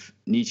kind of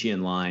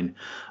Nietzschean line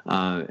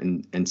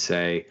and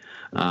say,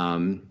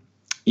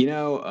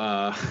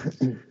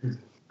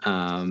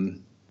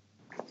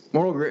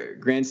 moral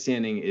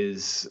grandstanding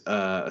is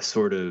a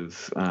sort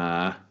of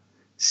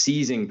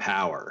seizing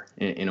power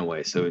in a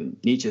way. So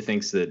Nietzsche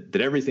thinks that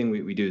everything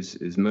we do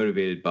is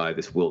motivated by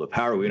this will to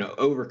power. We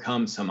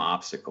overcome some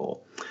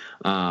obstacle.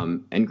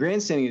 And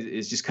grandstanding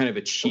is just kind of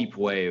a cheap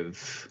way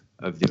of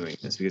doing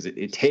this, because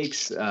it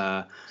takes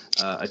a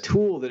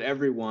tool that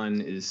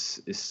everyone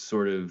is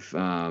sort of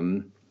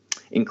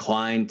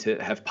inclined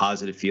to have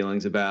positive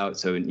feelings about.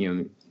 So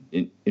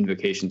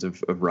invocations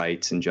of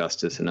rights and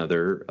justice and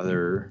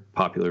other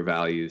popular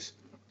values.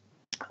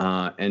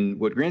 And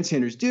what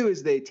grandstanders do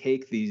is they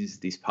take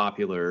these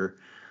popular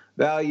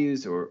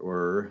values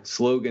or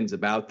slogans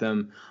about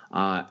them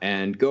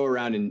and go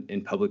around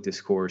in public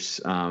discourse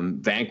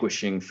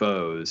vanquishing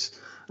foes.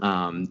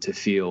 To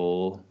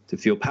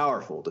feel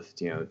powerful, to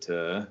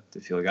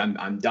feel like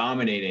I'm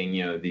dominating,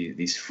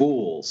 these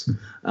fools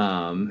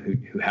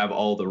who have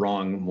all the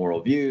wrong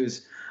moral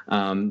views.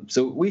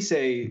 So we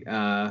say,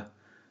 for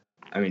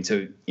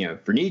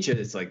Nietzsche,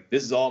 it's like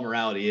this is all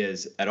morality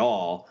is at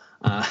all,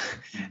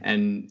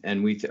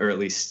 and we, or at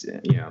least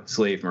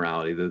slave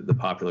morality, the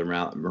popular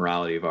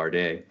morality of our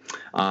day,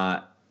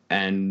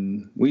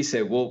 and we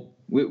say, well,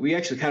 we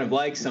actually kind of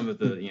like some of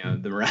the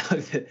the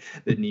morality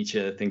that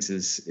Nietzsche thinks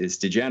is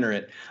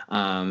degenerate,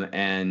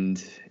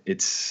 and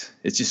it's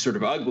just sort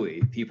of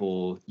ugly,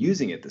 people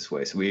using it this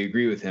way. So we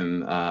agree with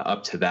him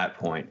up to that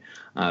point,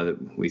 that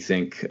we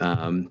think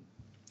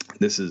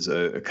this is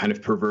a kind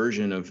of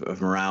perversion of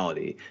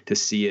morality, to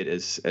see it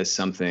as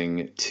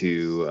something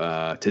to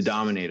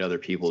dominate other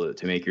people,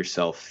 to make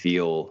yourself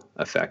feel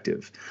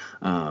effective.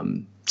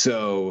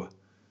 So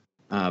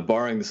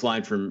borrowing this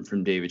line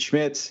from David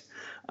Schmitz,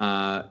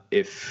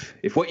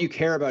 if what you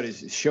care about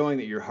is showing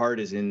that your heart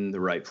is in the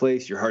right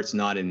place, your heart's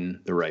not in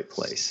the right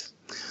place.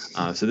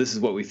 So this is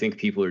what we think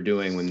people are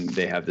doing when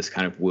they have this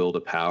kind of will to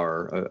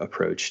power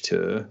approach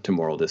to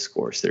moral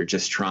discourse. They're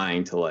just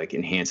trying to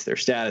enhance their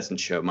status and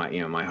show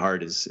my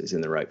heart is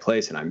in the right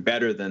place, and I'm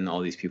better than all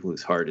these people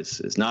whose heart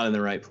is not in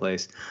the right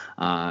place.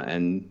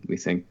 And we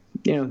think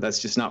that's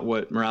just not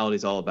what morality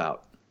is all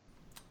about.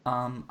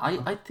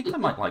 I think I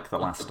might like the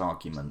last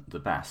argument the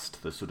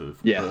best, the sort of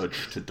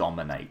urge to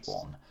dominate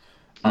one.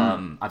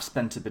 I've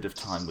spent a bit of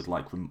time with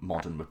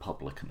modern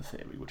Republican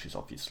theory, which is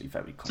obviously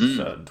very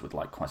concerned with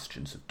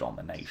questions of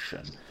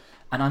domination.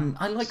 And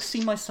I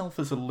see myself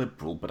as a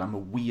liberal, but I'm a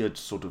weird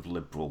sort of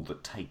liberal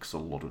that takes a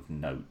lot of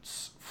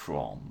notes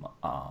from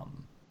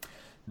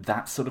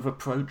that sort of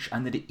approach,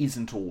 and that it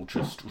isn't all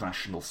just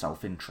rational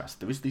self-interest.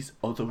 There is this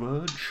other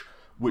urge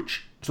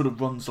which sort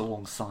of runs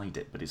alongside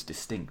it but is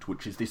distinct,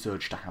 which is this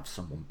urge to have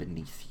someone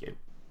beneath you.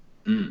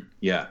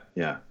 Yeah.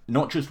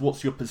 Not just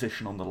what's your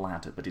position on the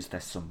ladder, but is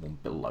there someone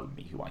below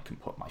me who I can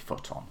put my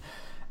foot on?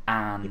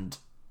 And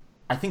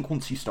I think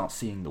once you start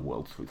seeing the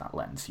world through that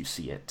lens, you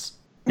see it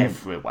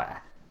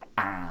everywhere,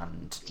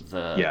 and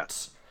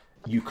that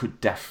you could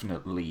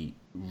definitely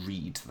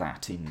read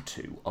that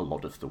into a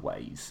lot of the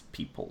ways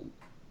people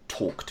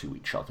talk to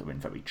each other in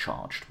very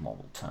charged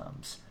moral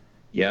terms.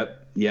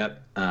 Yep.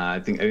 I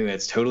think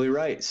that's totally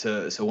right.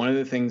 So one of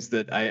the things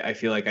that I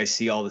feel like I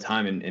see all the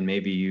time, and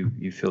maybe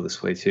you feel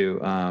this way too,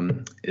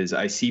 is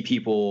I see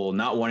people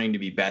not wanting to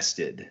be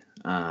bested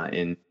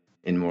in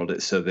moral.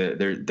 So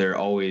they're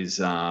always,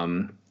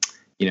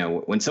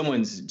 when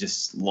someone's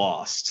just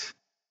lost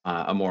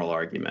a moral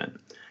argument,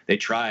 they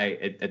try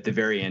at the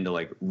very end to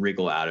like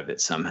wriggle out of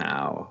it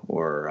somehow,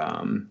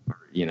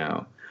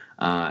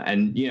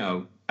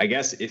 I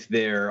guess if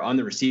they're on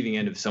the receiving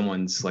end of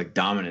someone's like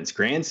dominance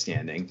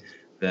grandstanding,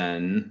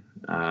 then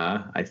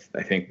I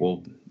think,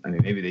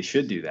 maybe they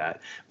should do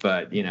that.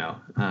 But,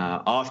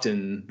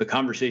 often the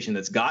conversation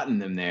that's gotten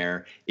them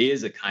there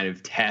is a kind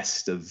of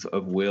test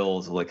of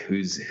wills, like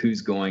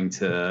who's going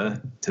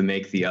to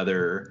make the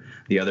other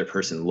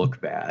person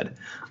look bad.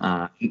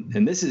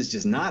 And this is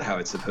just not how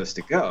it's supposed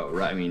to go,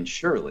 right? I mean,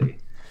 surely.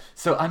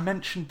 So I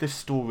mentioned this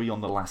story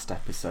on the last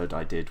episode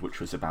I did,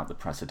 which was about the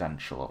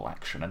presidential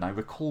election, and I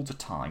recalled a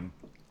time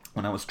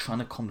when I was trying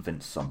to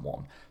convince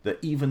someone that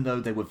even though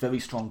they were very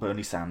strong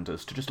Bernie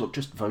Sanders, to just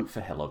vote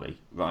for Hillary,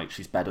 right?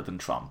 She's better than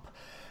Trump.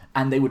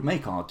 And they would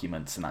make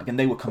arguments, and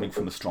they were coming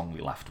from a strongly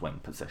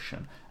left-wing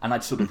position, and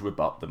I'd sort of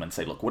rebut them and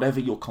say, look,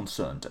 whatever you're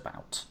concerned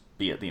about,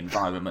 be it the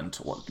environment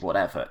or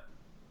whatever,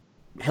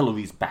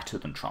 Hillary's better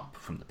than Trump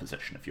from the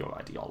position of your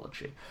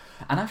ideology.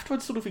 And after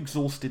I'd sort of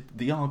exhausted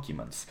the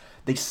arguments,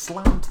 they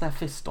slammed their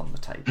fist on the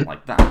table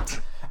like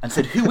that and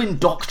said, who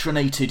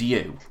indoctrinated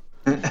you?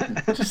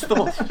 Just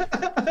thought...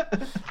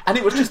 And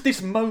it was just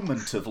this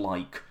moment of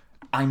like,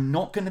 I'm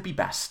not going to be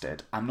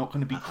bested, I'm not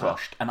going to be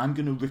crushed, and I'm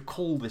going to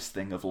recall this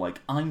thing of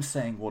like, I'm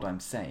saying what I'm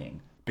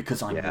saying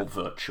because I'm more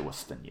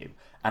virtuous than you,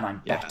 and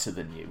I'm better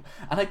than you.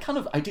 And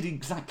I did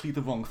exactly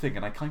the wrong thing,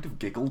 and I kind of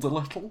giggled a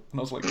little, and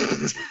I was like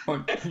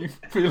are you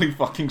really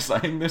fucking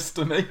saying this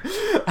to me?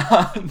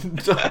 And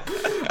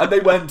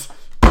they went,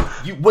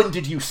 when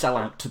did you sell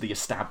out to the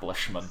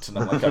establishment? And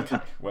I'm like,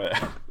 okay,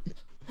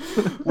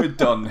 we're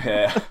done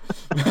here.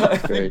 I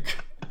think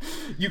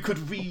you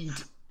could read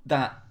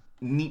that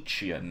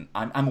Nietzschean,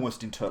 I'm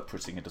almost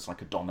interpreting it as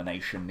like a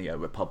domination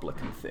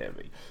neo-republican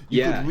theory.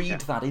 You could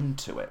read that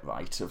into it,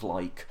 right? Of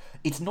like,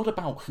 it's not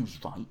about who's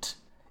right,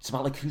 it's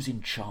about like who's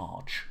in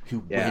charge, who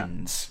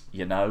wins,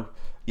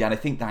 Yeah, and I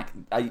think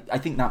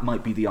that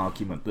might be the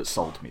argument that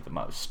sold me the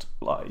most.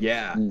 Like,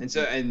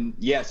 so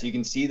you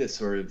can see this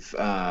sort of.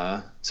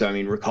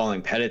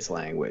 Recalling Pettit's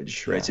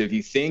language, right? So if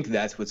you think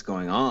that's what's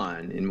going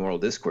on in moral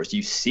discourse,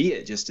 you see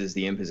it just as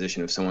the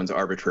imposition of someone's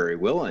arbitrary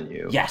will on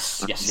you.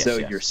 Yes. So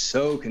you're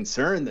so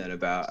concerned then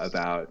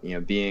about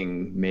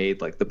being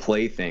made like the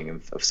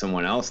plaything of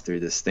someone else through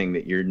this thing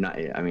that you're not.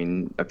 I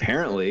mean,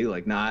 apparently,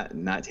 like not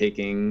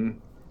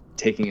taking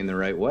in the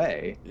right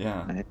way.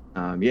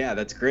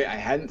 That's great. I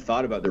hadn't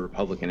thought about the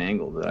Republican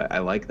angle, but I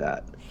like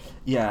that.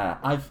 Yeah,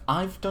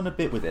 I've done a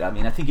bit with it. I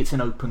mean, I think it's an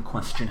open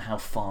question how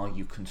far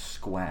you can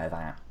square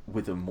that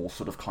with a more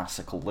sort of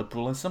classical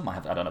liberalism.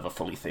 I don't have a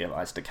fully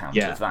theorized account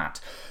of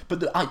that. But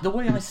the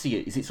way I see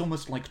it is it's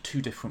almost like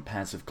two different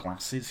pairs of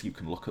glasses you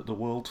can look at the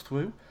world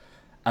through.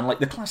 And like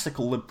the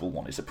classical liberal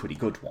one is a pretty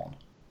good one.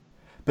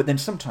 But then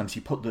sometimes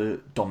you put the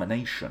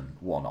domination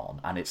one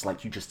on, and it's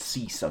like you just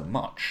see so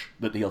much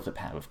that the other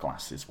pair of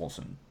glasses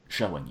wasn't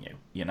showing you,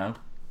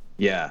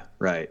 Yeah,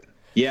 right.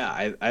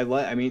 Yeah,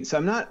 so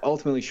I'm not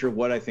ultimately sure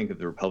what I think of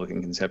the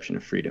Republican conception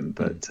of freedom,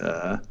 but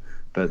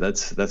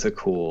that's a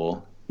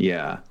cool,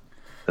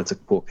 that's a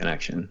cool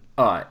connection.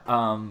 All right.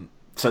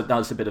 So that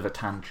was a bit of a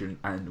tangent,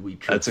 and we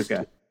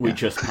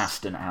just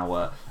passed an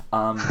hour.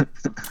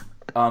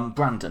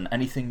 Brandon,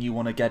 anything you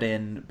want to get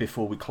in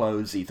before we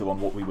close, either on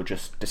what we were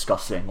just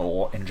discussing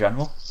or in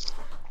general?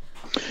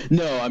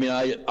 No, I mean,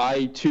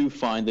 I too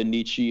find the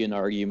Nietzschean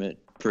argument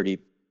pretty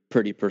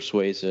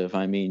persuasive.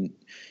 I mean,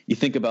 you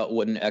think about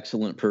what an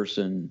excellent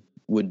person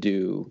would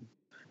do.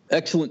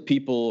 Excellent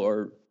people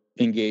are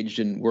engaged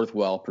in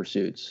worthwhile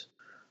pursuits.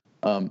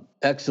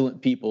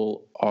 Excellent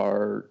people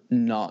are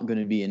not going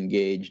to be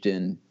engaged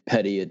in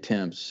petty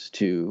attempts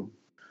to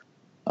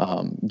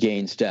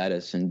gain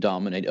status and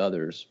dominate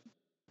others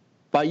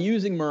by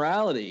using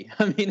morality.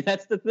 I mean,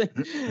 that's the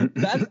thing.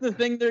 That's the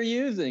thing they're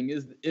using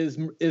is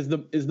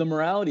the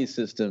morality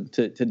system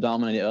to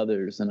dominate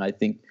others, and I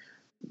think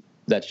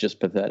that's just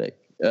pathetic.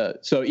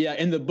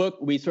 In the book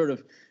we sort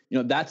of,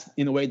 that's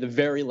in a way the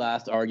very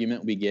last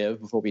argument we give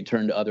before we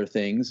turn to other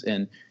things,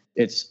 and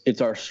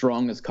it's our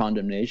strongest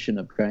condemnation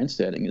of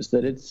grandstanding is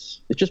that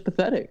it's just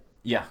pathetic.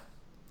 Yeah.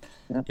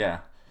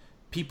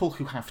 People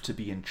who have to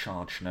be in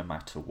charge no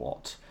matter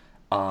what.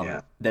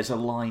 There's a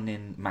line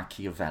in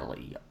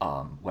Machiavelli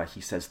where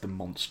he says the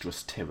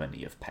monstrous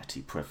tyranny of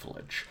petty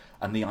privilege,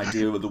 and the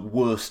idea of the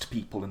worst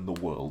people in the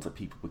world are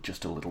people with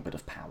just a little bit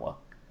of power,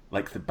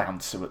 like the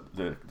bouncer at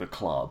the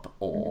club,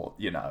 or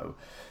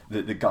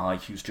the guy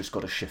who's just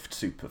got a shift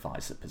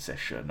supervisor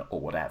position or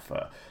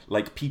whatever.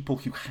 Like people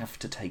who have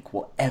to take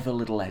whatever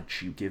little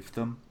edge you give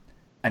them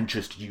and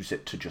just use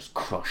it to just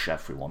crush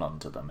everyone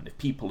under them. And if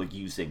people are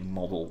using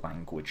moral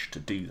language to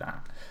do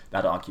that,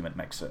 that argument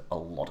makes a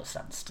lot of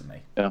sense to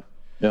me.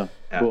 Yeah.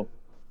 Cool.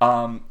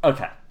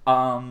 Okay.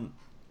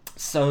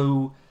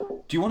 So,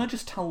 do you want to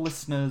just tell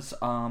listeners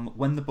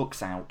when the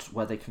book's out,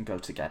 where they can go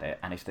to get it,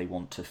 and if they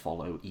want to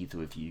follow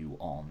either of you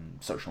on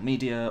social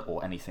media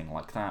or anything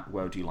like that,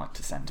 where would you like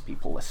to send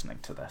people listening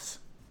to this?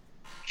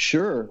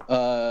 Sure.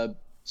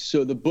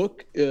 So the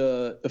book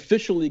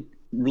officially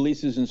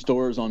releases in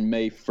stores on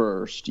May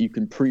 1st. You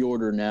can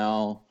pre-order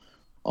now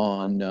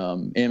on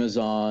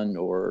Amazon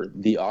or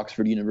the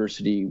Oxford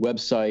University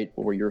website,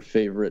 or your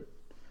favorite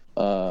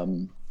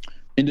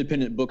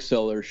independent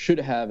bookseller should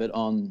have it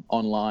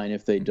online.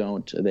 If they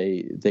don't,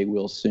 they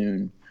will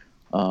soon.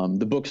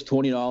 The book's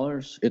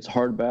 $20. It's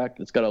hardback.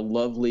 It's got a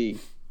lovely,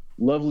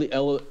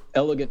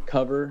 elegant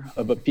cover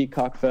of a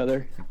peacock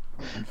feather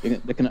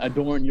that can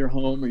adorn your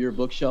home or your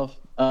bookshelf.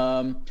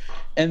 And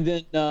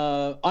then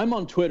I'm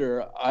on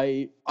Twitter.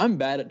 I'm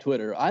bad at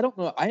Twitter. I don't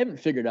know. I haven't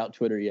figured out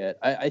Twitter yet.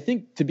 I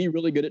think to be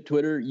really good at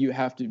Twitter, you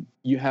have to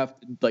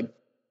like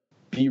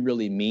be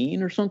really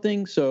mean or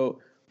something.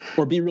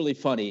 Or be really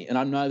funny. And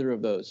I'm neither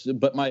of those.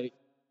 But my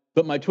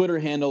Twitter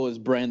handle is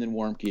Brandon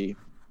Warmke.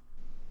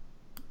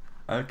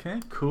 Okay,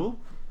 cool.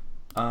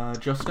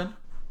 Justin?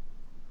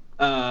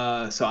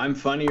 So I'm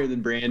funnier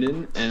than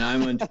Brandon, and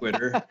I'm on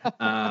Twitter.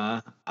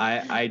 I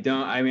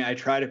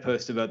try to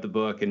post about the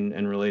book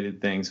and related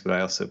things, but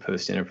I also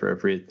post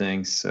inappropriate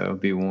things, so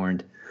be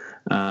warned.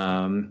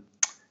 I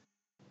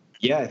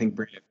think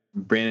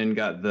Brandon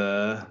got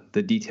the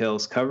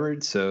details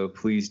covered, so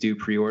please do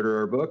pre-order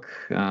our book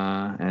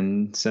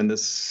and send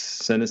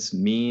us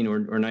mean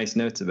or nice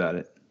notes about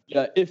it.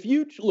 Yeah, if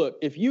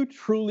you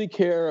truly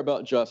care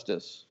about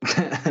justice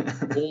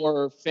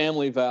or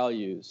family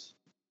values,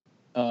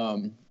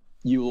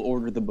 you will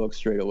order the book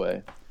straight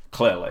away.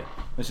 Clearly,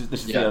 this is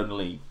the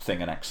only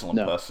thing an excellent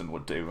person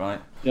would do,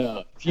 right?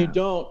 Yeah. If you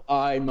don't,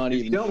 I'm not even.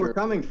 If you don't, sure. We're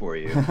coming for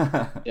you.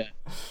 Yeah.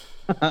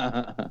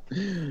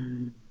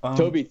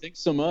 Toby, thanks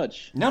so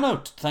much.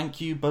 No,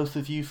 thank you both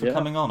of you for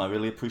coming on. I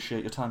really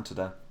appreciate your time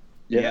today.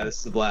 Yeah, this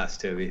is a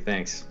blast, Toby.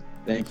 Thanks.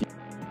 Thank you.